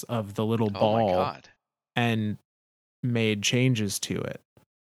guts of the little ball and made changes to it.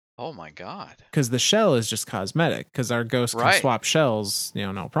 Oh my god. Because the shell is just cosmetic, because our ghost can swap shells,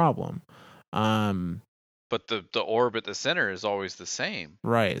 no problem. But the orb at the center is always the same.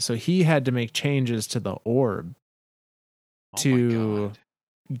 Right. So he had to make changes to the orb to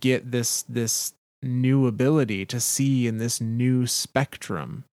get this new ability to see in this new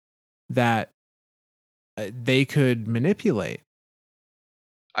spectrum that they could manipulate.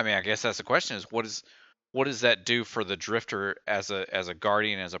 I mean, I guess that's the question: is what does that do for the Drifter as a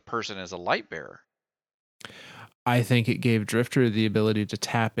guardian, as a person, as a light bearer? I think it gave Drifter the ability to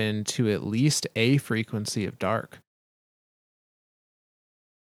tap into at least a frequency of dark.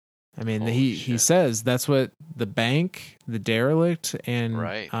 I mean, he says that's what the bank, the derelict,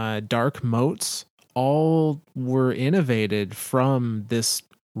 and dark motes all were innovated from this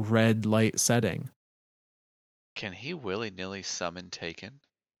red light setting. Can he willy-nilly summon Taken?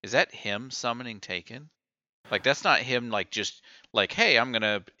 Is that him summoning Taken? Like, that's not him just hey, I'm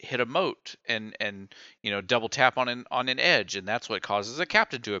gonna hit a mote and double tap on an edge, and that's what causes a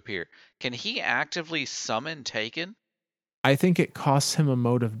captain to appear. Can he actively summon Taken? I think it costs him a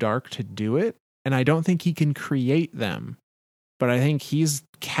mote of dark to do it, and I don't think he can create them. But I think he's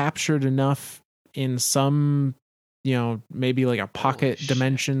captured enough in some, maybe like a pocket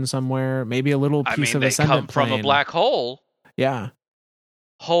dimension somewhere, maybe a little piece of ascendant plane. From a black hole. Yeah.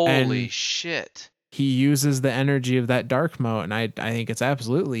 Holy shit. He uses the energy of that dark mote, and I think it's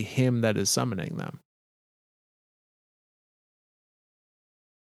absolutely him that is summoning them.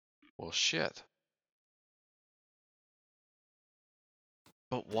 Well, shit.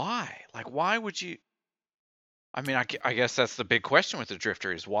 But why? Like, why would you? I mean, I guess that's the big question with the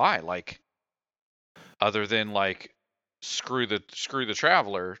Drifter is why? Like, other than screw the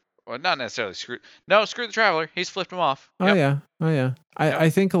Traveler, well, not necessarily screw the Traveler. He's flipped him off. Oh yeah. I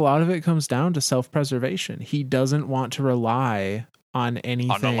think a lot of it comes down to self-preservation. He doesn't want to rely on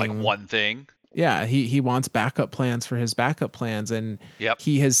anything. On one thing. Yeah, he wants backup plans for his backup plans, and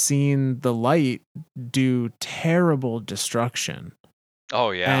he has seen the light do terrible destruction.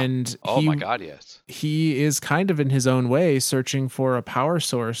 Oh yeah. And my god, yes. He is kind of in his own way searching for a power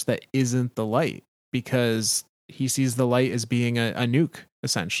source that isn't the light, because he sees the light as being a nuke,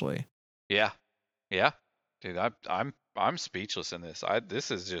 essentially. Yeah. Dude, I'm speechless in this.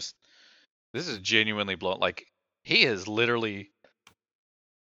 This is genuinely blown. Like, he is literally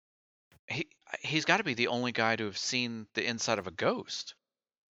he's got to be the only guy to have seen the inside of a ghost.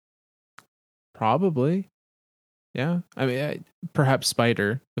 Probably. Yeah. I mean, perhaps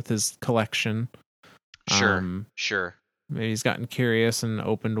Spider with his collection. Sure. Maybe he's gotten curious and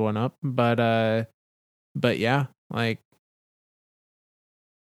opened one up, but yeah, like,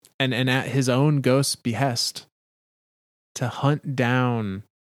 and at his own ghost's behest, to hunt down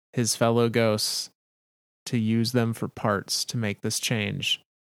his fellow ghosts, to use them for parts to make this change.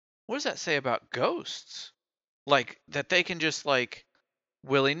 What does that say about ghosts? Like, that they can just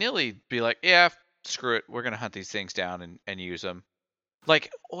willy-nilly be like, yeah, screw it, we're gonna hunt these things down and use them.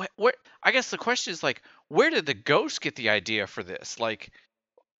 Like, what? I guess the question is where did the ghost get the idea for this? Like,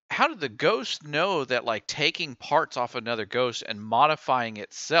 how did the ghost know that taking parts off another ghost and modifying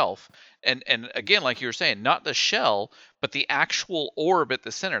itself, and again, like you were saying, not the shell, but the actual orb at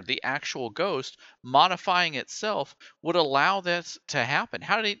the center, the actual ghost modifying itself would allow this to happen?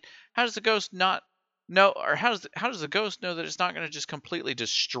 How does the ghost not know, or how does the ghost know that it's not going to just completely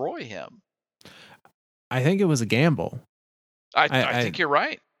destroy him? I think it was a gamble. I think you're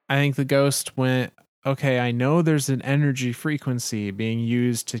right. I think the ghost went, okay, I know there's an energy frequency being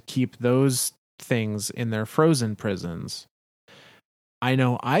used to keep those things in their frozen prisons. I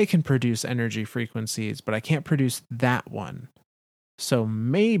know I can produce energy frequencies, but I can't produce that one. So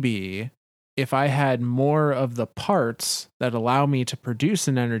maybe if I had more of the parts that allow me to produce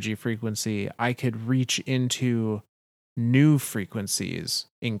an energy frequency, I could reach into new frequencies,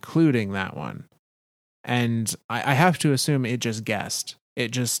 including that one. And I have to assume it just guessed.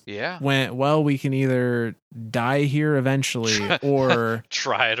 It just went, well, we can either die here eventually or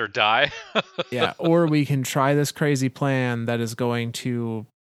try it or die. Yeah, or we can try this crazy plan that is going to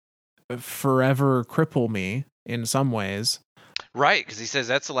forever cripple me in some ways. Right, because he says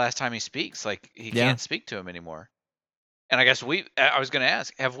that's the last time he speaks. Like, he can't speak to him anymore. And I guess I was going to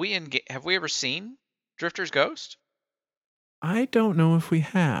ask, have we ever seen Drifter's ghost? I don't know if we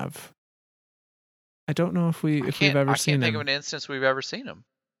have. I don't know if we've ever seen him. I can't think of an instance we've ever seen him.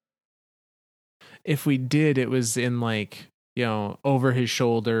 If we did, it was in like, over his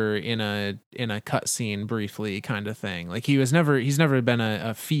shoulder in a cutscene briefly kind of thing. Like he's never been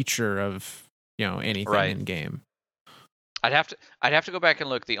a feature of, anything in game. I'd have to go back and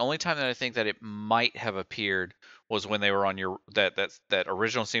look. The only time that I think that it might have appeared was when they were on that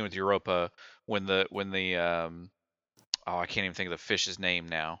original scene with Europa when the I can't even think of the fish's name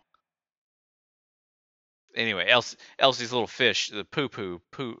now. Anyway, Elsie's little fish, the Puka.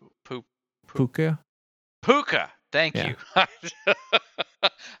 Puka. Thank you.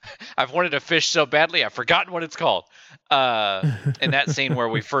 I've wanted a fish so badly, I've forgotten what it's called. In that scene where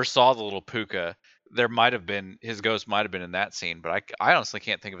we first saw the little Puka, his ghost might have been in that scene, but I honestly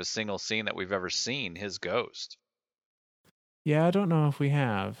can't think of a single scene that we've ever seen his ghost. Yeah, I don't know if we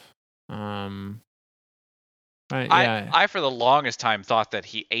have. I for the longest time thought that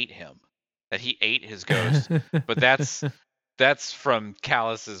he ate him, that he ate his ghost, but that's from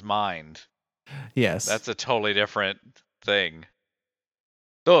Callus's mind. Yes, that's a totally different thing,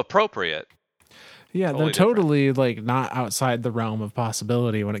 though appropriate. Yeah, they're totally like not outside the realm of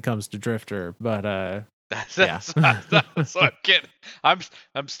possibility when it comes to Drifter, but that's what I'm getting.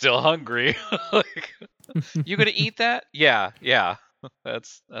 I'm still hungry. Like, you gonna eat that? Yeah.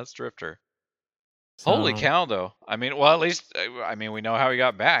 That's Drifter. So, holy cow, though. I mean, well, at least we know how he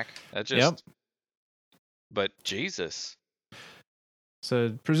got back. That just. But Jesus.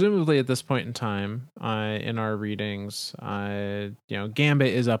 So presumably at this point in time, in our readings, Gambit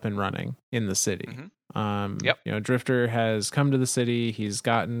is up and running in the city. Mm-hmm. Drifter has come to the city. He's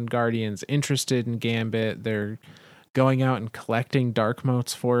gotten Guardians interested in Gambit. They're going out and collecting dark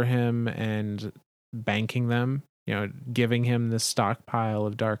motes for him and banking them, giving him this stockpile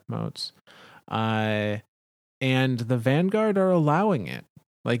of dark motes. And the Vanguard are allowing it.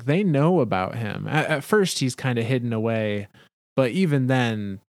 Like, they know about him. At first, he's kind of hidden away. But even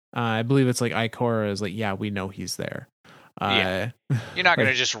then, I believe it's like Ikora is like, yeah, we know he's there. You're not going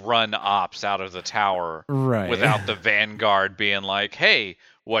to just run ops out of the tower without the Vanguard being like, hey,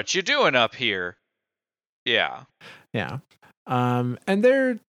 what you doing up here? Yeah. And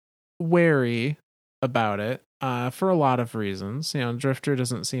they're wary about it for a lot of reasons. Drifter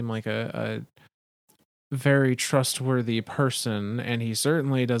doesn't seem like a very trustworthy person, and he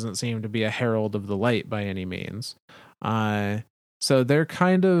certainly doesn't seem to be a herald of the light by any means. So they're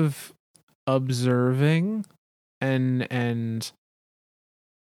kind of observing and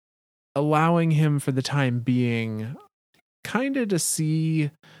allowing him for the time being kind of to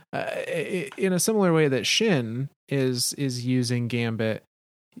see in a similar way that Shin is using Gambit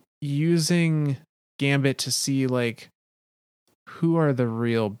to see like who are the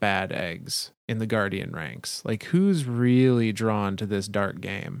real bad eggs in the Guardian ranks, like who's really drawn to this dark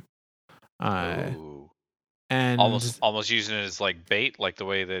game. And almost using it as like bait, like the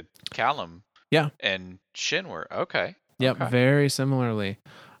way that Callum and Shin were. Okay. Very similarly.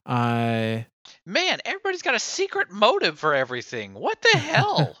 Man, everybody's got a secret motive for everything. What the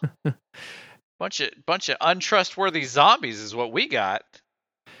hell? bunch of untrustworthy zombies is what we got.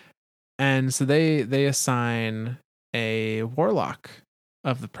 And so they assign a warlock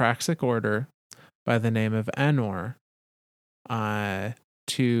of the Praxic Order by the name of Anor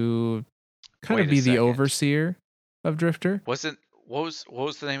to kind of be the overseer of Drifter. What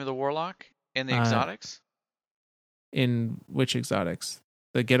was the name of the warlock in the exotics? In which exotics?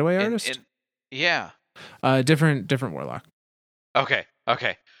 The Getaway Artist? Different warlock. Okay.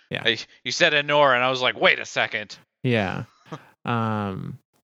 Yeah. You said Anor, and I was like, wait a second. Yeah.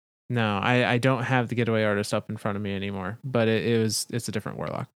 No, I don't have the Getaway Artist up in front of me anymore, but it's a different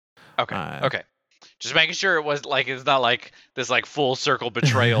warlock. Okay. Just making sure it's not like this like full circle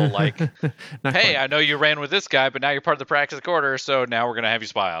betrayal. Like, hey, quite. I know you ran with this guy, but now you're part of the Praxic Order, so now we're gonna have you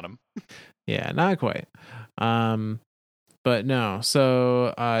spy on him. Yeah, not quite. But no.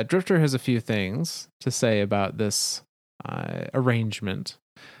 So Drifter has a few things to say about this arrangement.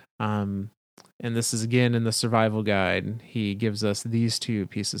 And this is again in the survival guide. He gives us these two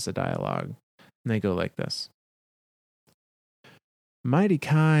pieces of dialogue. And they go like this. Mighty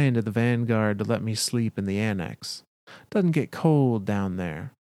kind of the Vanguard to let me sleep in the annex. Doesn't get cold down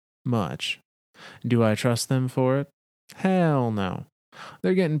there. Much. Do I trust them for it? Hell no.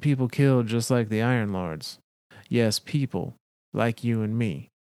 They're getting people killed just like the Iron Lords. Yes, people. Like you and me.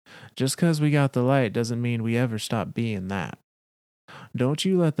 Just 'cause we got the light doesn't mean we ever stop being that. Don't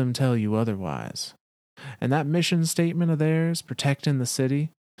you let them tell you otherwise. And that mission statement of theirs, protecting the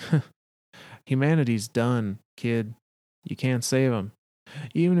city, humanity's done, kid. You can't save them.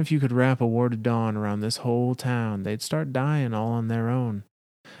 Even if you could wrap a warded dawn around this whole town, they'd start dying all on their own.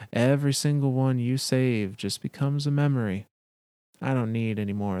 Every single one you save just becomes a memory. I don't need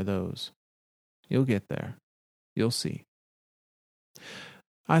any more of those. You'll get there. You'll see.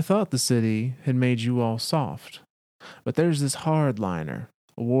 I thought the city had made you all soft, but there's this hardliner,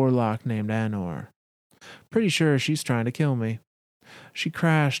 a warlock named Anor. Pretty sure she's trying to kill me. She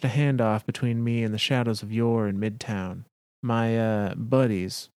crashed a handoff between me and the Shadows of Yore in Midtown. My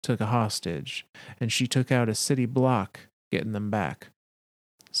buddies took a hostage, and she took out a city block, getting them back.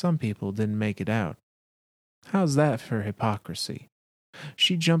 Some people didn't make it out. How's that for hypocrisy?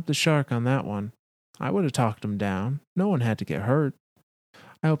 She jumped the shark on that one. I would have talked them down. No one had to get hurt.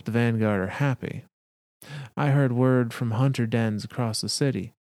 I hope the Vanguard are happy. I heard word from hunter dens across the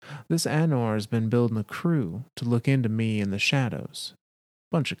city. This Anor has been building a crew to look into me and the Shadows.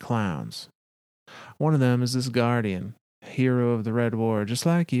 Bunch of clowns. One of them is this Guardian, hero of the Red War, just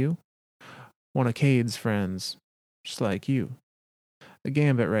like you. One of Cade's friends, just like you. A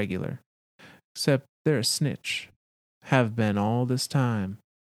Gambit regular. Except they're a snitch. Have been all this time.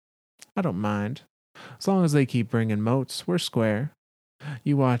 I don't mind. As long as they keep bringing motes, we're square.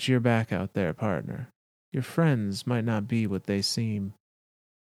 You watch your back out there, partner. Your friends might not be what they seem.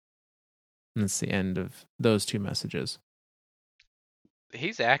 And that's the end of those two messages.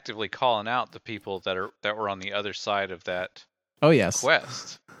 He's actively calling out the people that were on the other side of that yes.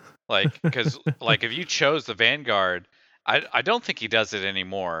 quest. Like, because like if you chose the Vanguard, I don't think he does it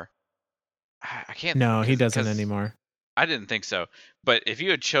anymore. I can't. No, he doesn't anymore. I didn't think so. But if you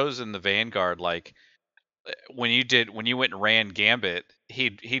had chosen the Vanguard, like when you went and ran Gambit,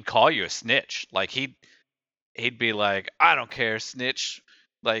 he'd call you a snitch. Like he'd be like, I don't care, snitch.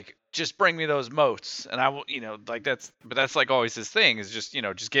 Like, just bring me those motes, and I will, like that's like always his thing is just,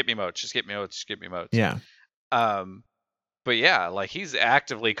 just get me motes, just get me motes, just get me motes. Yeah. But yeah, like he's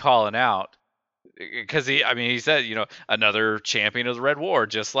actively calling out because he said, another champion of the Red War,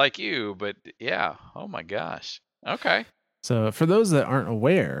 just like you. But yeah, oh my gosh. Okay. So for those that aren't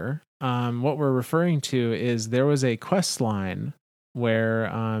aware, what we're referring to is there was a quest line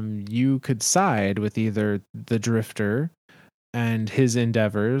where you could side with either the Drifter and his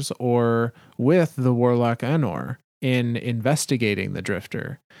endeavors or with the Warlock Anor in investigating the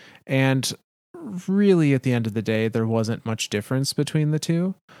Drifter. And really, at the end of the day, there wasn't much difference between the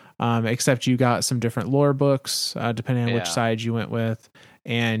two, except you got some different lore books, depending on which side you went with.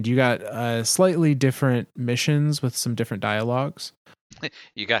 And you got slightly different missions with some different dialogues.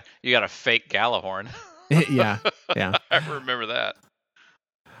 You got a fake Galahorn. yeah. I remember that.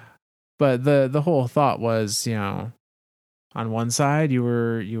 But the whole thought was, on one side you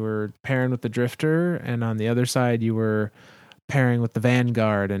were pairing with the Drifter, and on the other side you were pairing with the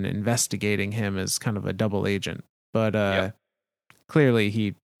Vanguard and investigating him as kind of a double agent. But clearly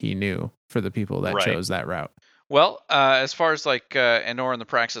he knew for the people that chose that route. Well, as far as like Anor and the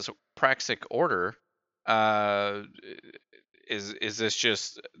Praxic Order, is this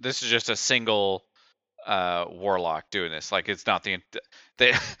just a single warlock doing this? Like it's not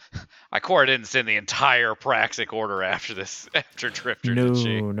Ikora didn't send the entire Praxic Order after Drifter, did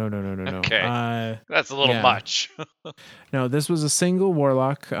she? No. Okay, that's a little much. No, this was a single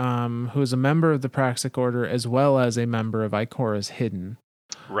warlock who is a member of the Praxic Order as well as a member of Ikora's Hidden.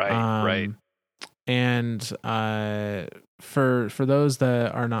 Right. And for those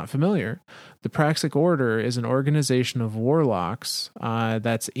that are not familiar, the Praxic Order is an organization of warlocks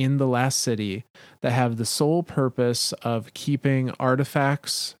that's in the Last City that have the sole purpose of keeping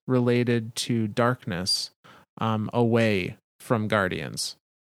artifacts related to darkness away from Guardians.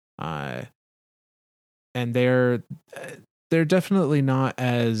 And they're definitely not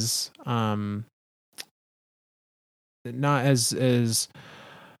as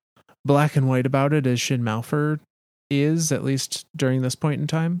black and white about it as Shin Malphur is, at least during this point in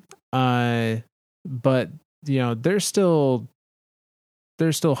time. But they're still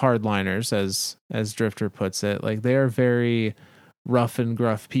hardliners, as Drifter puts it. Like, they are very rough and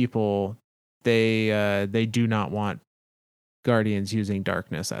gruff people. They do not want Guardians using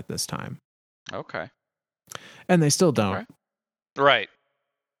darkness at this time. Okay. And they still don't. Okay. Right.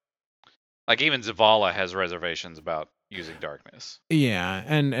 Like even Zavala has reservations about using darkness. Yeah,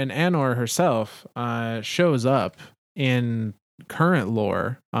 and Anor herself shows up in current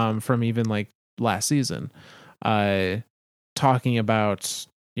lore from even like last season, talking about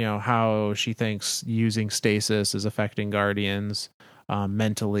how she thinks using stasis is affecting guardians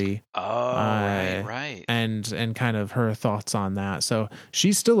mentally. Oh, right. And kind of her thoughts on that. So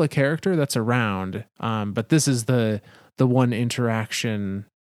she's still a character that's around, but this is the one interaction.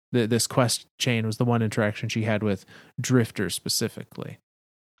 This quest chain was the one interaction she had with Drifter specifically.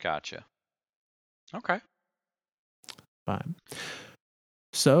 Gotcha. Okay. Fine.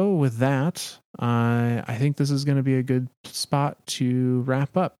 So with that, I think this is going to be a good spot to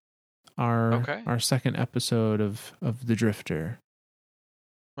wrap up our second episode of The Drifter.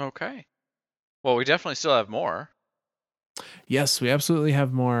 Okay. Well, we definitely still have more. Yes, we absolutely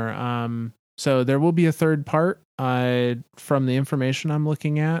have more. So there will be a third part. From the information I'm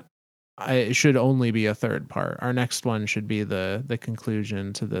looking at, it should only be a third part. Our next one should be the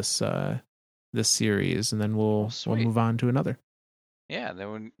conclusion to this series, and then we'll move on to another. Yeah,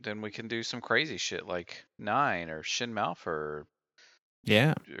 then we can do some crazy shit like 9 or Shin Malfa or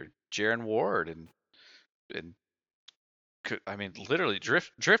Jaren Ward and I mean literally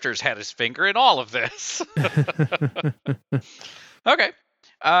Drifter's had his finger in all of this. Okay.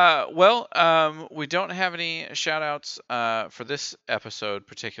 We don't have any shout outs for this episode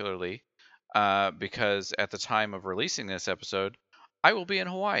particularly because at the time of releasing this episode, I will be in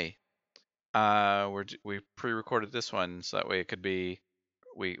Hawaii. We pre-recorded this one so that way it could be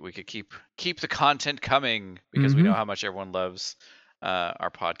we could keep the content coming because we know how much everyone loves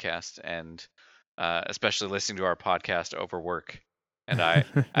our podcast and especially listening to our podcast over work. And I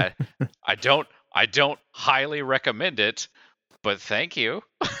don't highly recommend it, but thank you.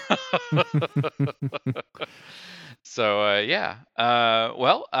 So yeah.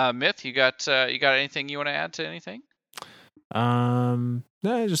 Myth, you got anything you want to add to anything? No,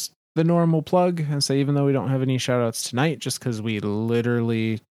 just the normal plug and say, even though we don't have any shout outs tonight, just because we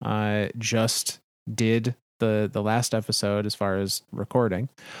literally just did the last episode as far as recording.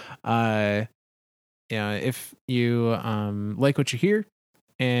 If you like what you hear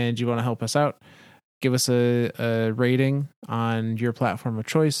and you want to help us out, give us a rating on your platform of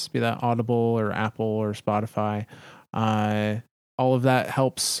choice, be that Audible or Apple or Spotify. All of that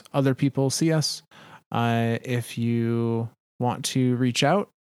helps other people see us. If you want to reach out,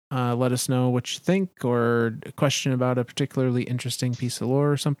 let us know what you think or a question about a particularly interesting piece of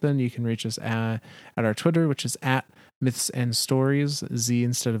lore or something, you can reach us at our Twitter, which is at Myths and Stories, Z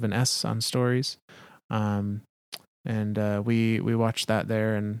instead of an S on Stories. And we watch that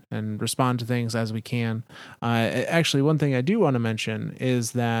there and respond to things as we can. Actually, one thing I do want to mention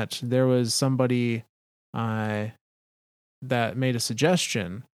is that there was somebody that made a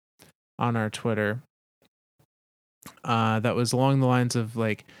suggestion on our Twitter that was along the lines of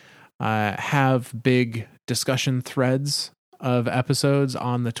like have big discussion threads of episodes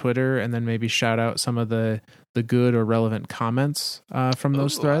on the Twitter, and then maybe shout out some of the good or relevant comments from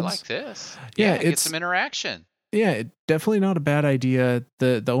those threads. I like this. Yeah, get some interaction. Yeah, definitely not a bad idea.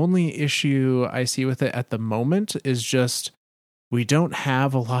 The only issue I see with it at the moment is just we don't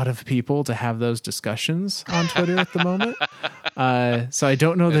have a lot of people to have those discussions on Twitter at the moment. So I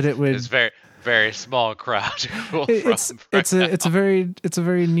don't know that it would. It's very small crowd. It's a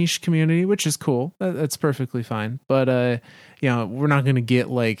very niche community, which is cool. That's perfectly fine. But we're not going to get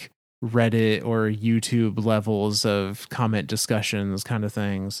like Reddit or YouTube levels of comment discussions kind of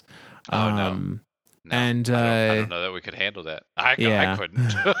things. No. And I don't know that we could handle that. I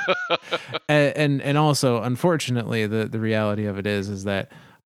couldn't. and also, unfortunately, the reality of it is that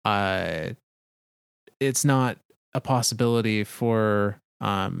it's not a possibility for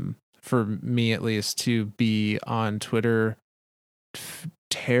me at least to be on Twitter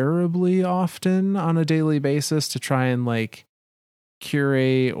terribly often on a daily basis to try and like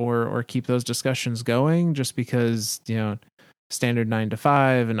curate or keep those discussions going, just because standard 9 to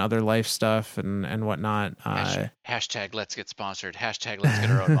 5 and other life stuff and whatnot. Hashtag let's get sponsored. Hashtag let's get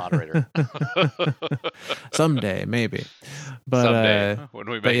our own moderator. Someday, maybe. But someday when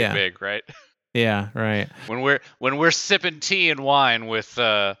we make it big, right? Yeah, right. When we're sipping tea and wine with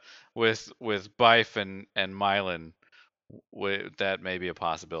Bife and Mylan, that may be a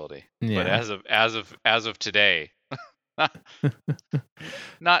possibility. Yeah. But as of today,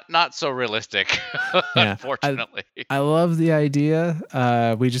 not so realistic. Yeah. Unfortunately, I love the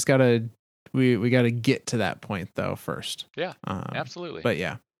idea. We just gotta get to that point though first. Yeah, absolutely. But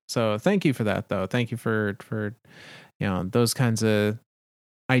yeah, so thank you for that though. Thank you for those kinds of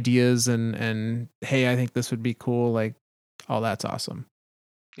ideas and hey, I think this would be cool. Like, all that's awesome.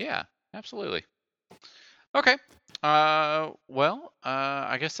 Yeah, absolutely. Okay.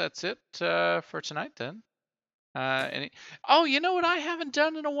 I guess that's it for tonight then. Oh, you know what I haven't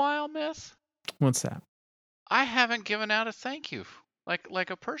done in a while, Myth? What's that? I haven't given out a thank you, like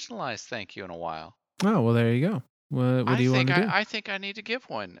a personalized thank you in a while. Oh, well, there you go. What do you want to do? I think I need to give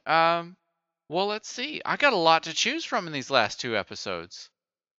one. Well, let's see. I got a lot to choose from in these last 2 episodes.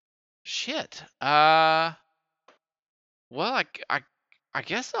 Shit. Well, I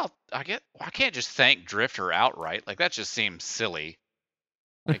guess I can't just thank Drifter outright. Like that just seems silly.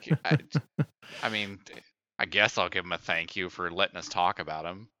 Like I mean, I guess I'll give him a thank you for letting us talk about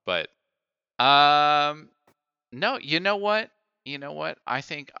him, but no, you know what? You know what? I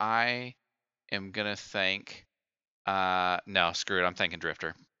think I am gonna thank no, screw it. I'm thanking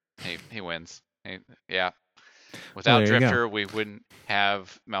Drifter. He wins. Yeah. Without Drifter, we wouldn't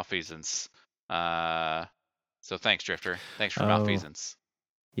have Malfeasance. So thanks, Drifter. Thanks for Malfeasance.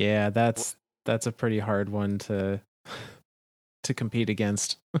 Yeah, that's a pretty hard one to compete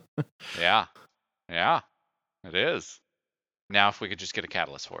against. Yeah, it is. Now, if we could just get a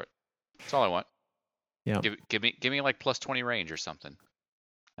catalyst for it, that's all I want. Yeah. Give me like plus 20 range or something.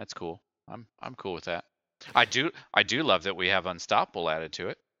 That's cool. I'm cool with that. I do love that we have Unstoppable added to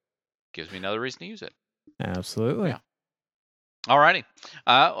it. Gives me another reason to use it. Absolutely. Yeah. Alrighty.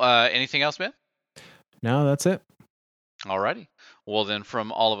 Anything else, man? No, that's it. Alrighty. Well, then,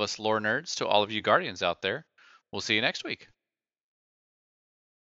 from all of us lore nerds to all of you guardians out there, we'll see you next week.